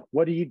 So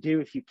what do you do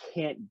if you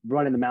can't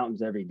run in the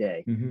mountains every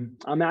day? Mm-hmm.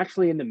 I'm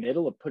actually in the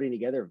middle of putting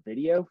together a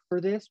video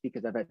for this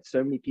because I've had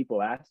so many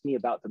people ask me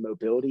about the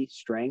mobility,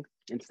 strength,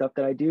 and stuff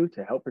that I do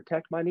to help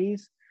protect my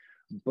knees.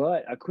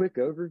 But a quick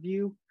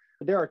overview,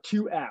 there are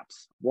 2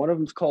 apps. One of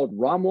them is called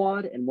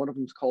ROMWOD and one of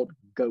them is called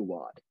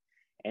GoWOD.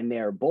 And they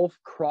are both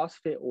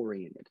CrossFit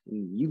oriented.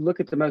 And you look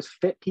at the most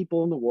fit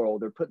people in the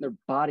world, they're putting their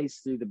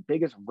bodies through the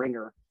biggest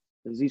ringer.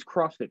 There's these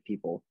CrossFit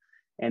people.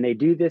 And they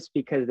do this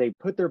because they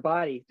put their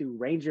body through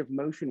range of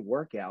motion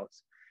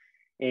workouts.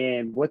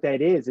 And what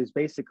that is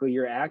basically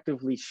you're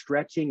actively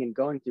stretching and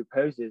going through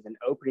poses and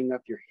opening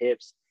up your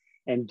hips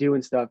and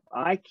doing stuff.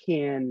 I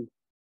can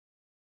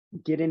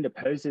get into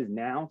poses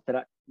now that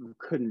I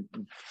couldn't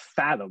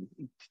fathom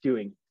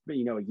doing, a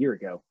year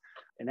ago.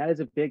 And that is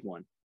a big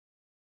one.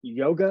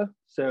 Yoga.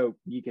 So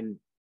you can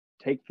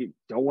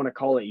don't want to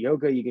call it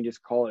yoga. You can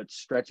just call it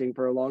stretching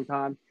for a long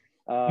time.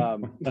 You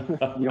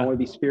don't want to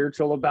be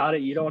spiritual about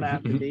it. You don't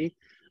have to be.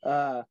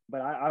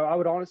 But I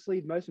would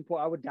honestly, most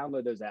important, I would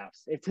download those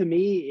apps. To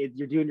me,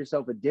 you're doing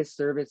yourself a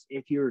disservice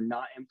if you're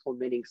not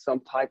implementing some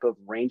type of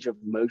range of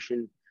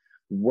motion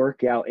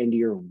workout into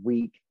your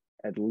week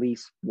at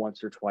least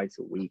once or twice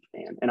a week,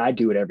 man. And I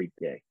do it every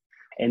day.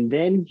 And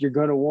then you're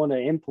going to want to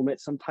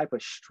implement some type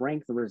of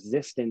strength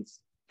resistance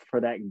for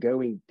that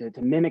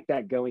to mimic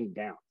that going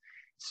down.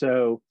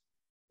 So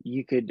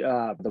you could,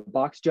 the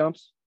box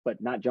jumps, but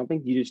not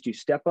jumping. You just do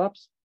step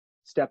ups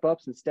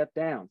and step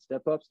downs,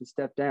 step ups and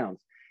step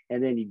downs.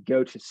 And then you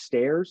go to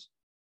stairs.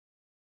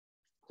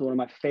 So one of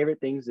my favorite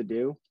things to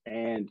do,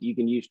 and you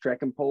can use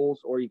trekking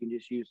poles or you can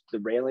just use the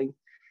railing.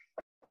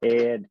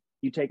 And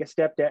you take a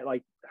step down,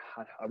 like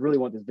I really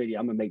want this video.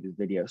 I'm gonna make this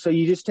video. So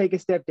you just take a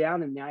step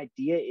down and the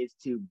idea is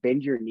to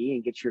bend your knee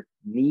and get your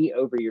knee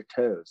over your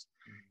toes.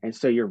 And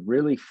so you're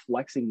really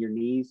flexing your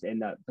knees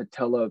and the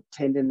patella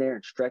tendon there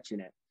and stretching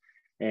it.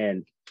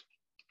 And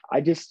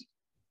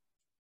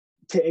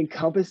to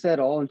encompass that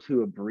all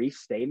into a brief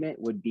statement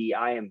would be,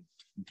 I am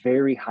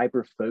very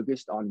hyper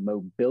focused on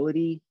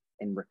mobility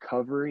and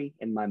recovery.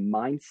 And my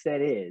mindset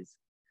is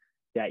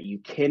that you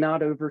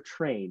cannot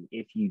overtrain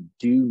if you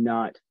do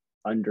not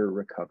under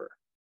recover.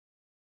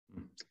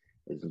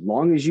 As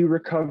long as you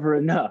recover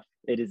enough,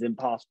 it is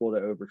impossible to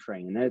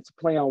overtrain. And it's a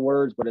play on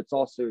words, but it's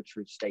also a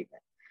true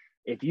statement.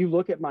 If you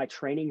look at my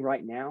training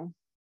right now,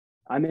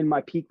 I'm in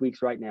my peak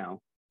weeks right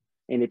now.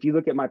 And if you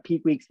look at my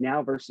peak weeks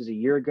now versus a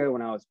year ago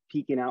when I was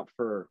peaking out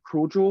for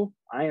Cruel Jewel,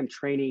 I am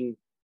training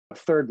a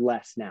third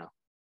less now,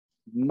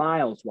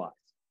 miles wise.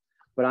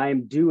 But I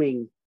am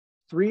doing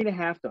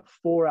 3.5 to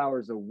 4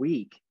 hours a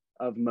week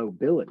of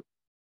mobility.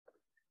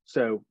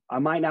 So I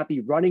might not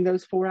be running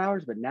those 4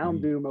 hours, but now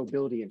I'm doing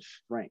mobility and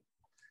strength.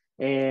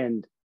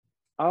 And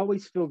I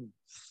always feel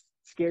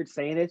scared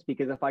saying this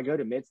because if I go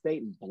to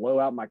mid-state and blow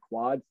out my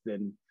quads,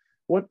 then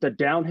what, the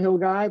downhill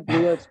guy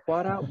blew his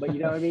quad out? But you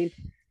know what I mean?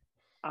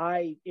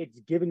 It's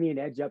given me an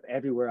edge up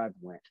everywhere I've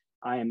went.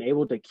 I am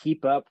able to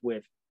keep up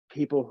with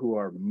people who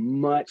are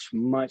much,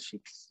 much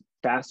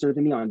faster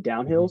than me on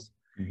downhills.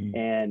 Mm-hmm.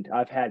 And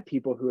I've had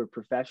people who are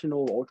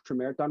professional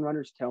ultramarathon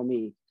runners tell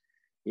me,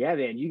 yeah,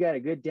 man, you got a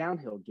good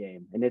downhill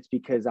game. And it's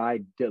because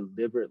I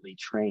deliberately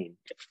train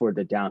for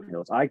the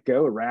downhills. I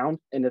go around,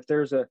 and if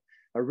there's a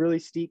really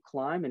steep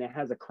climb and it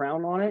has a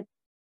crown on it,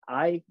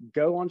 I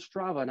go on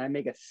Strava and I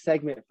make a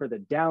segment for the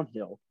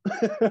downhill.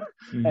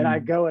 Mm-hmm. And I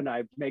go and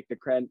I make the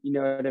crown, you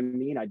know what I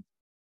mean?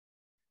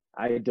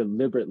 I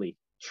deliberately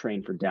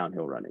train for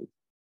downhill running,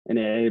 and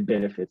it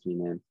benefits me,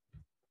 man.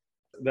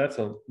 That's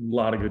a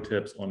lot of good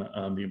tips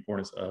on the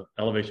importance of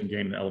elevation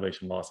gain and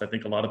elevation loss. I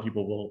think a lot of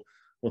people will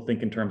will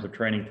think in terms of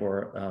training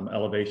for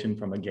elevation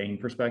from a gain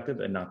perspective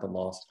and not the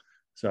loss.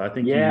 So I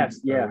think Yes,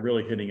 you yeah. are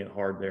really hitting it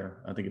hard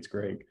there. I think it's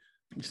great.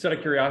 Just out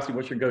of curiosity,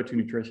 what's your go-to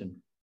nutrition?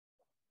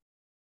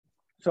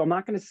 So I'm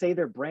not going to say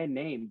their brand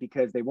name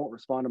because they won't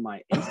respond to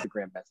my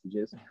Instagram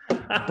messages,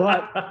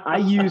 but I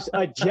use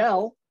a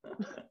gel,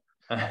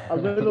 a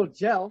little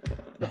gel.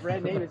 The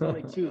brand name is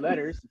only 2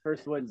 letters. The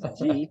first one's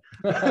G.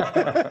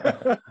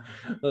 That's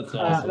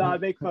awesome. No, I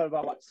make fun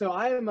about what. So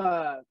I'm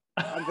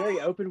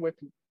very open with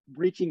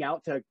reaching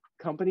out to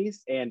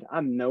companies, and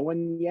I'm no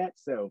one yet.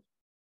 So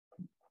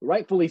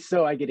rightfully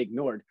so, I get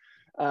ignored.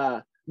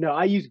 No,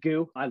 I use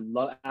Goo. I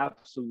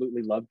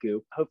absolutely love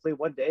Goo. Hopefully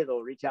one day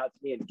they'll reach out to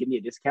me and give me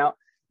a discount.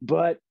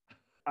 But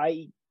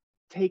I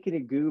take it a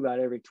Goo about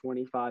every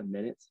 25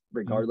 minutes,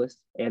 regardless.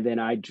 And then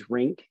I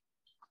drink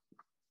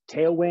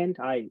Tailwind.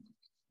 I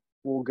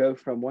will go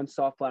from 1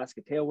 soft flask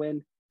of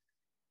Tailwind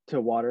to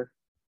water,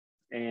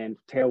 and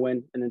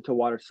Tailwind and then to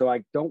water. So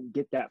I don't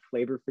get that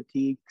flavor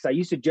fatigue. Because I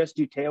used to just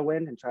do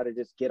Tailwind and try to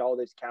just get all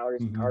those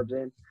calories and carbs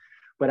in.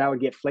 But I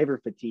would get flavor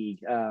fatigue,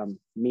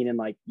 meaning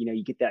like,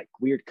 you get that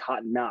weird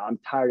cotton mouth. I'm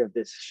tired of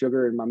this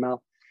sugar in my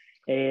mouth.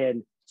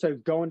 And so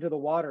going to the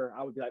water,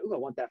 I would be like, oh, I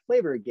want that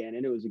flavor again.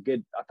 And I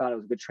thought it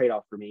was a good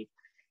trade-off for me.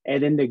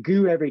 And then the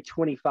Goo every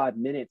 25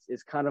 minutes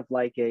is kind of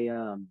like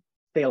a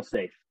fail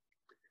safe.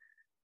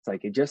 It's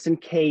like just in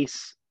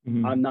case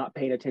I'm not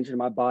paying attention to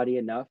my body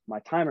enough. My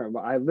timer,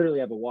 I literally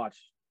have a watch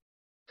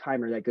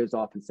timer that goes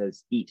off and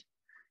says eat,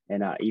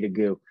 and eat a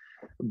Goo.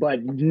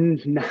 But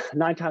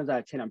 9 times out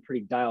of 10, I'm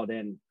pretty dialed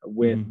in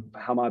with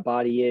how my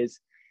body is.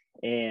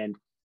 And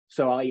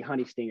so I'll eat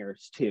honey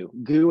stingers too.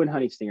 Goo and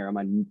honey stinger are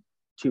my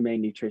 2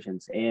 main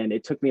nutritions. And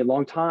it took me a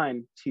long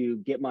time to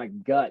get my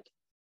gut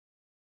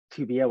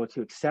to be able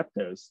to accept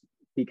those,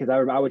 because I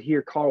would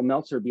hear Carl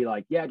Meltzer be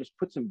like, yeah, just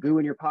put some Goo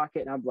in your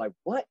pocket. And I'm like,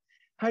 what?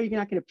 How are you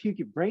not going to puke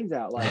your brains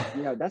out? Like,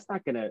 that's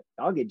not going to,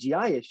 I'll get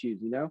GI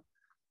issues, And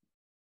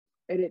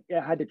I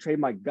had to train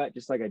my gut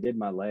just like I did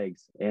my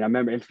legs. And I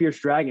remember in Fierce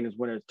Dragon is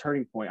when it was a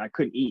turning point. I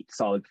couldn't eat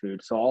solid food.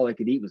 So all I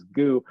could eat was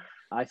Goo.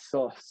 I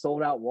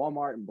sold out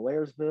Walmart in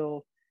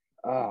Blairsville.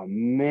 Oh,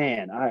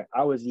 man.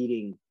 I was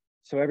eating.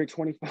 So every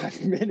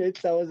 25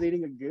 minutes, I was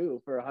eating a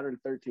Goo for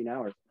 113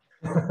 hours.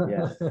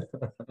 Yes.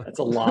 That's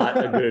a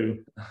lot of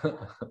Goo.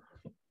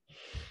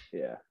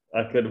 Yeah.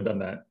 I could have done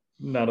that.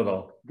 Not at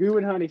all. Goo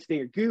and honey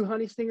stinger. Goo,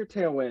 honey stinger,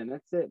 Tailwind.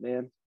 That's it,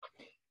 man.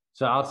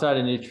 So outside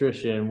of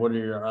nutrition, what are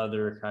your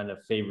other kind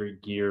of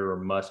favorite gear or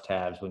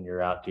must-haves when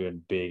you're out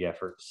doing big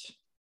efforts?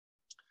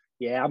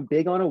 Yeah, I'm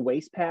big on a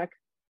waist pack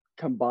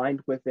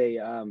combined with a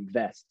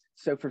vest.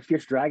 So for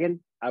Fierce Dragon,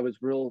 I was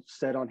real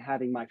set on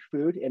having my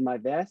food in my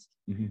vest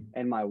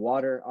and my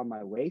water on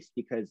my waist,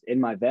 because in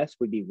my vest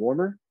would be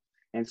warmer.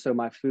 And so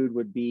my food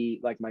would be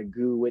like, my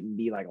Goo wouldn't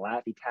be like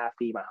Laffy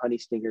Taffy. My honey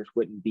stingers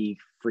wouldn't be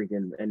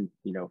freaking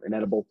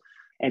inedible.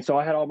 And so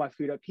I had all my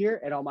food up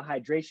here and all my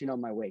hydration on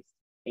my waist.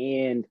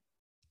 And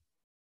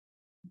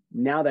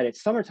now that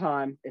it's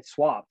summertime, it's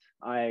swapped.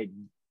 I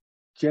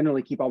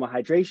generally keep all my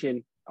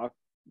hydration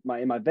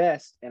in my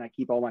vest, and I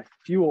keep all my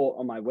fuel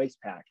on my waist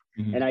pack.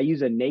 And I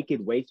use a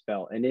naked waist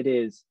belt. And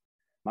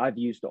I've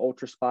used the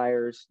Ultra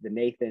Spires, the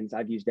Nathans,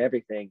 I've used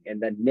everything.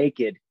 And then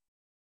naked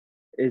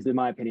is, in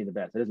my opinion, the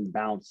best. It doesn't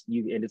bounce.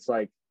 And it's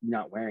like you're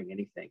not wearing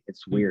anything.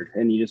 It's weird.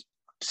 And you just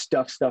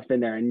stuff stuff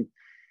in there. And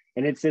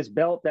it's this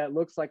belt that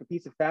looks like a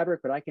piece of fabric,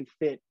 but I can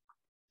fit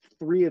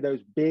 3 of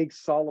those big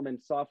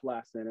Solomon soft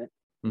lasts in it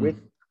with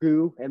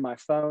Goo and my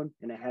phone,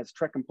 and it has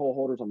trekking pole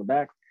holders on the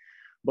back.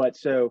 But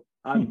so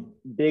I'm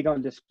big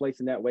on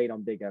displacing that weight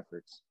on big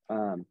efforts.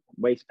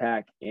 Waist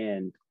pack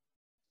and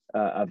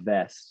a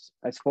vest.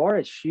 As far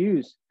as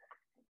shoes,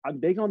 I'm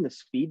big on the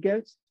Speed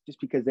Goats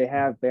just because they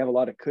have a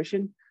lot of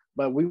cushion.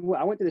 But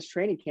I went to this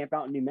training camp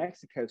out in New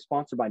Mexico,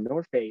 sponsored by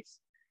North Face,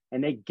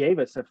 and they gave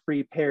us a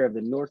free pair of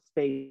the North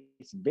Face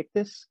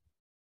Victus.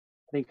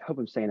 Hope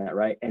I'm saying that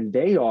right. And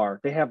they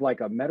have like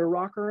a meta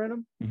rocker in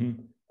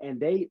them.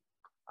 And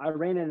I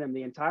ran in them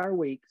the entire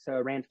week. So I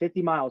ran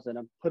 50 miles in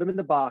them, put them in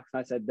the box. And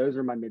I said, those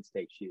are my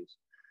mid-state shoes.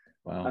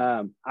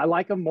 Wow. I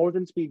like them more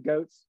than Speed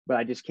Goats, but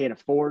I just can't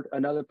afford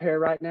another pair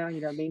right now.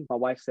 You know what I mean? My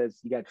wife says,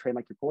 you got to train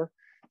like you're poor.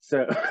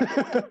 So,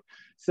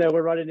 so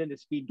we're running into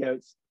Speed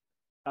Goats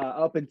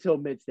up until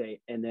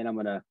mid-state. And then I'm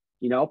going to,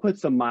 I'll put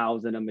some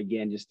miles in them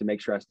again, just to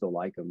make sure I still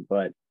like them.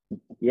 But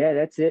yeah,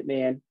 that's it,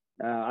 man.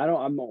 I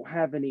don't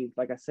have any,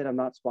 like I said, I'm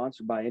not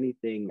sponsored by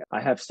anything.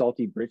 I have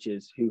Salty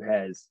Britches, who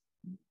has,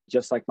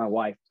 just like my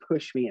wife,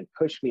 pushed me and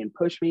pushed me and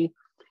pushed me.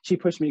 She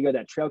pushed me to go to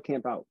that trail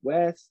camp out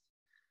west.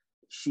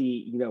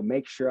 She,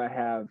 makes sure I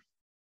have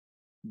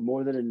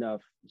more than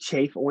enough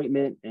chafe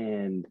ointment.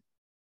 And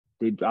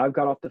dude, I've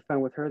got off the phone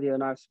with her the other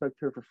night. I spoke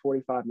to her for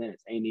 45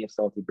 minutes, Amy of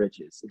Salty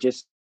Britches.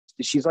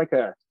 She's like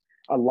a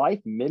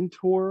life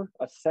mentor,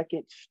 a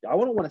second, I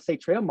wouldn't want to say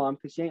trail mom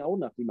because she ain't old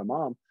enough to be my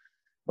mom,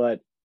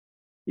 but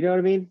you know what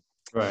I mean?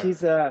 Right.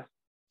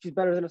 she's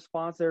better than a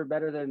sponsor,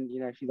 better than,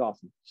 she's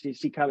awesome.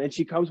 She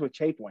comes with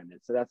chape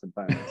ointment, so that's a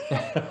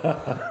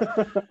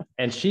bonus.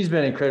 And she's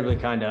been incredibly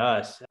kind to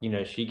us.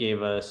 She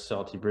gave us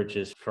Salty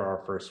Britches for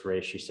our first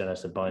race. She sent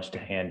us a bunch to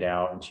hand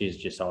out, and she's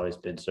just always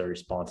been so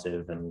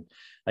responsive and,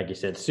 like you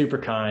said, super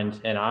kind.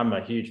 And I'm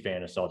a huge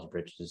fan of Salty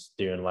Britches,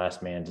 doing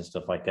last mans and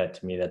stuff like that.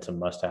 To me, that's a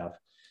must-have.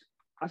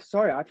 I'm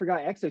sorry, I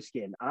forgot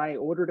Exoskin. I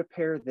ordered a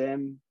pair of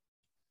them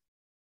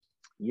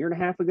a year and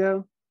a half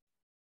ago,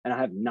 and I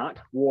have not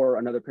wore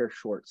another pair of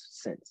shorts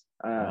since.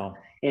 Wow.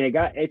 And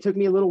it took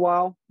me a little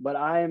while, but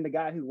I am the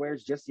guy who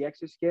wears just the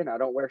Exoskin. I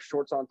don't wear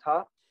shorts on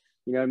top.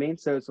 You know what I mean?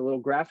 So it's a little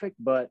graphic,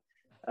 but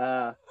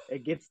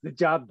it gets the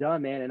job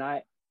done, man. And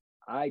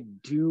I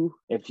do,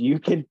 if you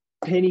can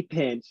penny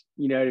pinch,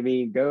 you know what I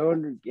mean? Go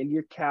into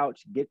your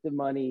couch, get the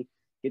money,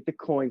 get the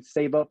coins,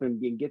 save up,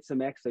 and get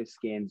some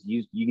Exoskins.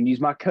 You can use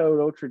my code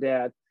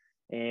UltraDad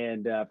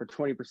and for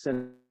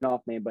 20%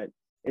 off, man. But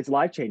it's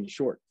life-changing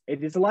short.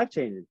 It is a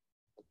life-changing.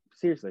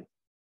 Seriously.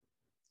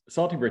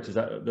 Salty Britches,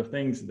 the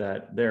things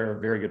that they're a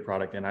very good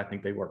product, and I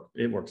think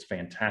it works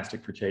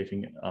fantastic for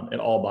chafing at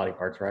all body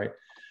parts, right?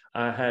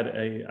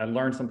 I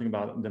learned something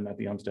about them at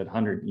the Umstead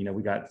 100.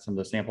 We got some of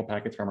the sample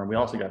packets from her. We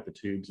also got the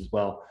tubes as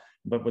well.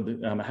 But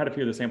I had a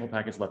few of the sample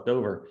packets left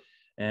over,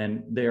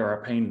 and they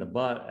are a pain in the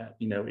butt,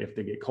 if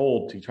they get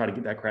cold, to try to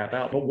get that crap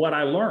out. But what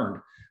I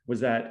learned was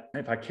that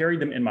if I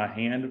carried them in my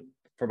hand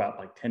for about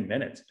like 10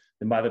 minutes,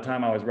 then by the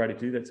time I was ready to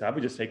do that, so I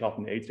would just take off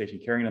from the aid station,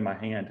 carrying them in my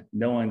hand,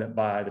 knowing that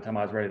by the time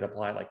I was ready to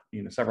apply, like,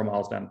 several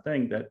miles down the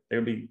thing, that they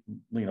would be,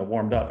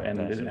 warmed up and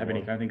didn't have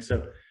any kind of thing.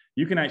 So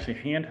you can actually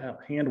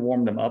hand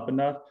warm them up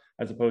enough,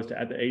 as opposed to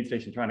at the aid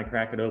station trying to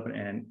crack it open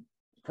and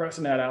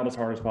pressing that out as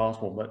hard as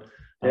possible. But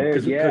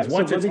because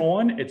once it's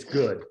on, it's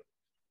good.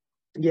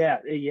 Yeah,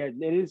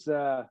 it is.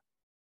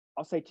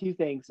 I'll say two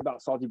things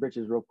about Salty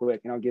Britches real quick,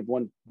 and I'll give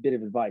one bit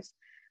of advice.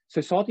 So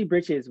Salty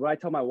Britches, what I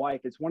tell my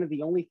wife, it's one of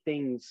the only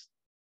things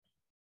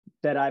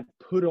that I've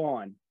put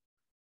on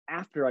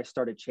after I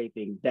started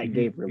chafing that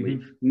gave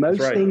relief.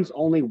 Most things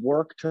only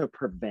work to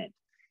prevent.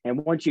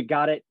 And once you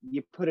got it,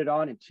 you put it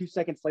on, and 2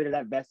 seconds later,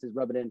 that vest is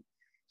rubbing in.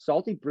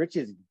 Salty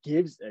Britches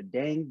gives a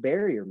dang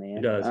barrier, man.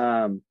 It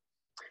does.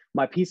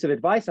 My piece of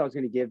advice I was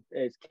going to give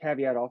is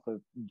caveat off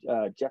of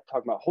Jeff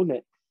talking about holding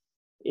it,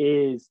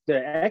 is the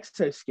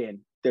Exoskin.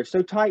 They're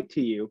so tight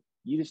to you.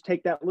 You just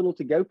take that little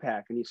to-go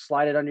pack and you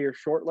slide it under your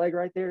short leg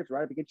right there. It's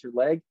right up against your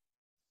leg,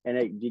 and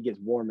it gets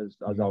warm as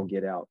all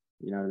get out.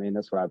 You know what I mean?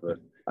 That's what I've.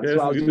 That's what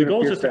I was doing. The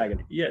goal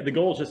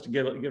is just to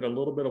get a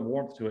little bit of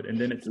warmth to it, and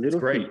then it's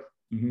great.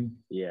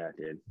 Yeah,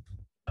 dude.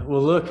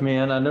 Well, look,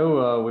 man, I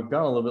know we've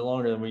gone a little bit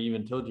longer than we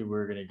even told you we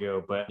were going to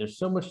go, but there's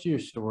so much to your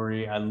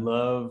story. I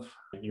love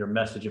your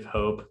message of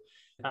hope.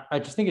 I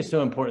just think it's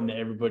so important that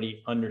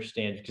everybody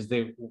understands, because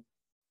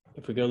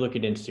if we go look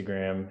at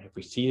Instagram, if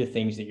we see the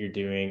things that you're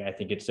doing, I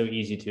think it's so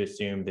easy to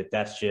assume that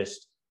that's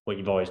just what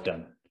you've always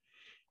done.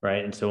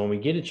 Right. And so when we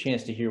get a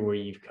chance to hear where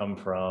you've come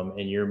from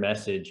and your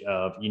message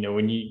of,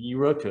 when you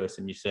wrote to us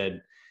and you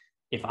said,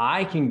 if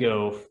I can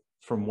go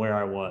from where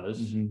I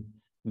was,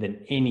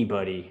 then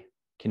anybody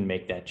can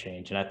make that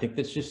change. And I think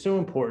that's just so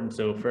important.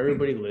 So for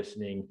everybody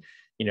listening,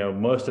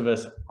 most of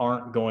us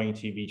aren't going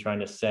to be trying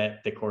to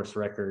set the course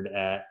record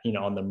at,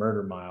 on the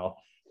murder mile,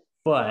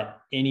 but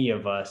any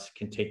of us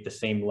can take the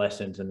same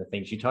lessons and the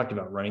things you talked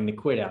about, running the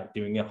quit out,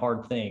 doing the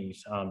hard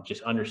things,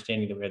 just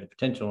understanding that we have the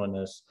potential in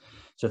this.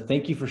 So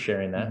thank you for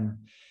sharing that.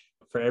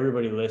 For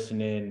everybody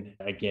listening,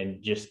 again,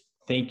 just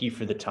thank you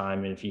for the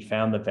time. And if you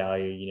found the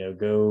value,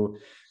 go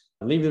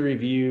leave the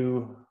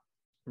review,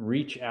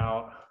 reach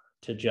out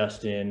to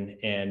Justin,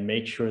 and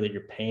make sure that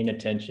you're paying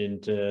attention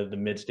to the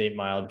Mid-State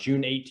Mile,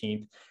 June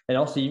 18th. And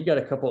also, you've got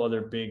a couple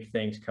other big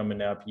things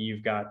coming up.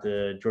 You've got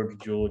the Georgia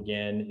Jewel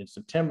again in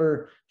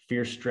September,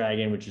 Fierce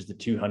Dragon, which is the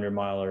 200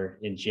 miler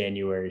in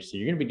January. So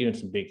you're going to be doing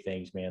some big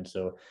things, man.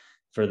 So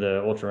for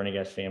the Ultra Running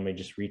Guys family,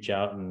 just reach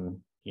out and,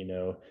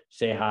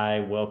 say hi,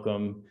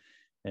 welcome.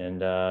 And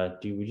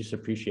dude, we just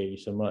appreciate you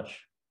so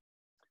much.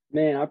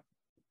 Man,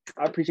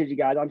 I appreciate you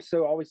guys. I'm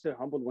always so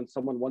humbled when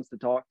someone wants to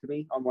talk to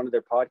me on one of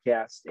their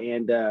podcasts.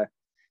 And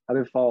I've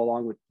been following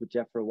along with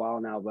Jeff for a while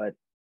now, but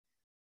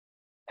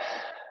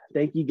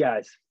thank you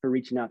guys for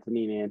reaching out to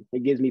me, man.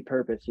 It gives me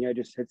purpose.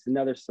 It's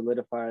another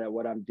solidifier that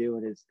what I'm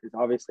doing is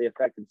obviously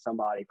affecting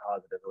somebody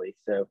positively.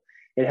 So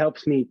it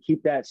helps me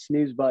keep that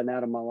snooze button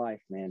out of my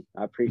life, man.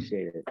 I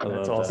appreciate it.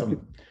 That's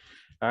awesome.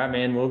 All right,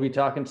 man. We'll be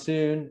talking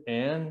soon.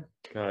 And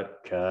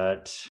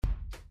cut.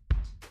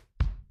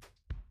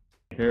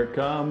 Here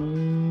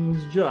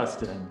comes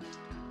Justin.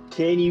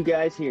 Can you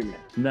guys hear me?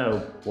 No.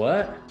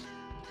 What?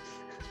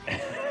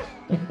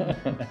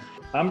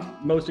 I'm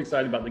most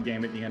excited about the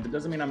game at the end. It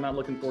doesn't mean I'm not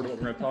looking forward to what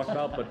we're going to talk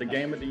about, but the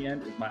game at the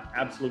end is my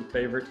absolute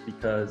favorite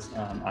because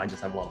I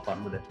just have a lot of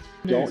fun with it.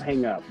 Don't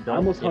hang up. I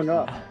almost hung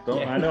up.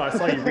 I know. I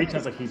saw you reaching. I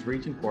was like, he's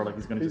reaching for it. Like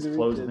he's going to just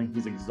close the thing.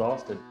 He's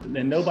exhausted.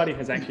 And nobody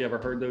has actually ever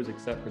heard those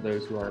except for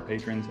those who are our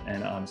patrons.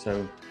 And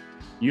so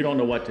you don't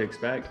know what to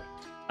expect.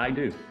 I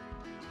do.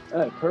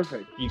 Oh,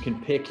 perfect. You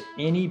can pick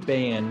any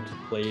band to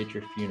play at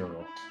your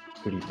funeral.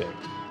 Who do you pick?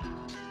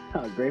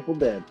 Grateful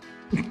Dead.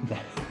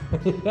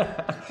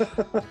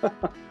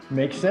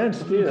 Makes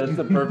sense, too. That's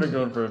the perfect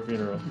one for a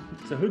funeral.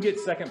 So who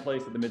gets second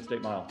place at the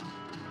Mid-State Mile?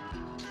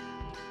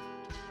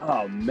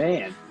 Oh,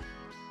 man.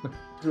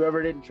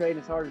 Whoever didn't train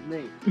as hard as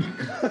me.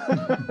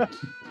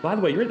 By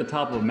the way, you're at the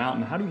top of a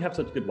mountain. How do you have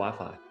such good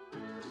Wi-Fi?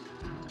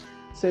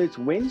 So it's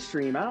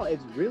Windstream.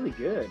 It's really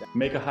good.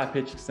 Make a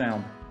high-pitched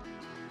sound.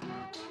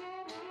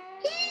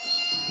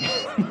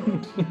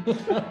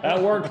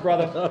 That works,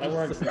 brother. That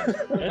works.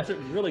 That's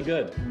really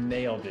good.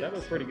 Nailed it. That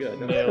was pretty good.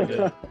 Nailed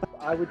it.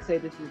 I would say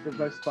this is the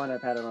most fun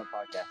I've had on a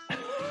podcast.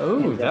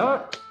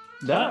 Oh,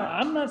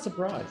 I'm not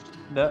surprised.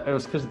 It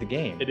was because of the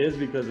game. It is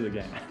because of the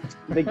game.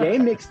 The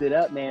game mixed it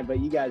up, man, but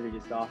you guys are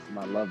just awesome.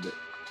 I loved it.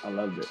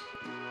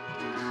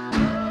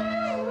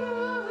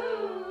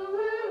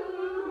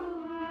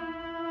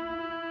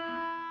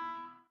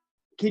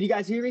 Can you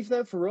guys hear me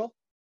though, for real?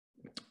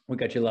 We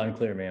got you loud and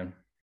clear, man.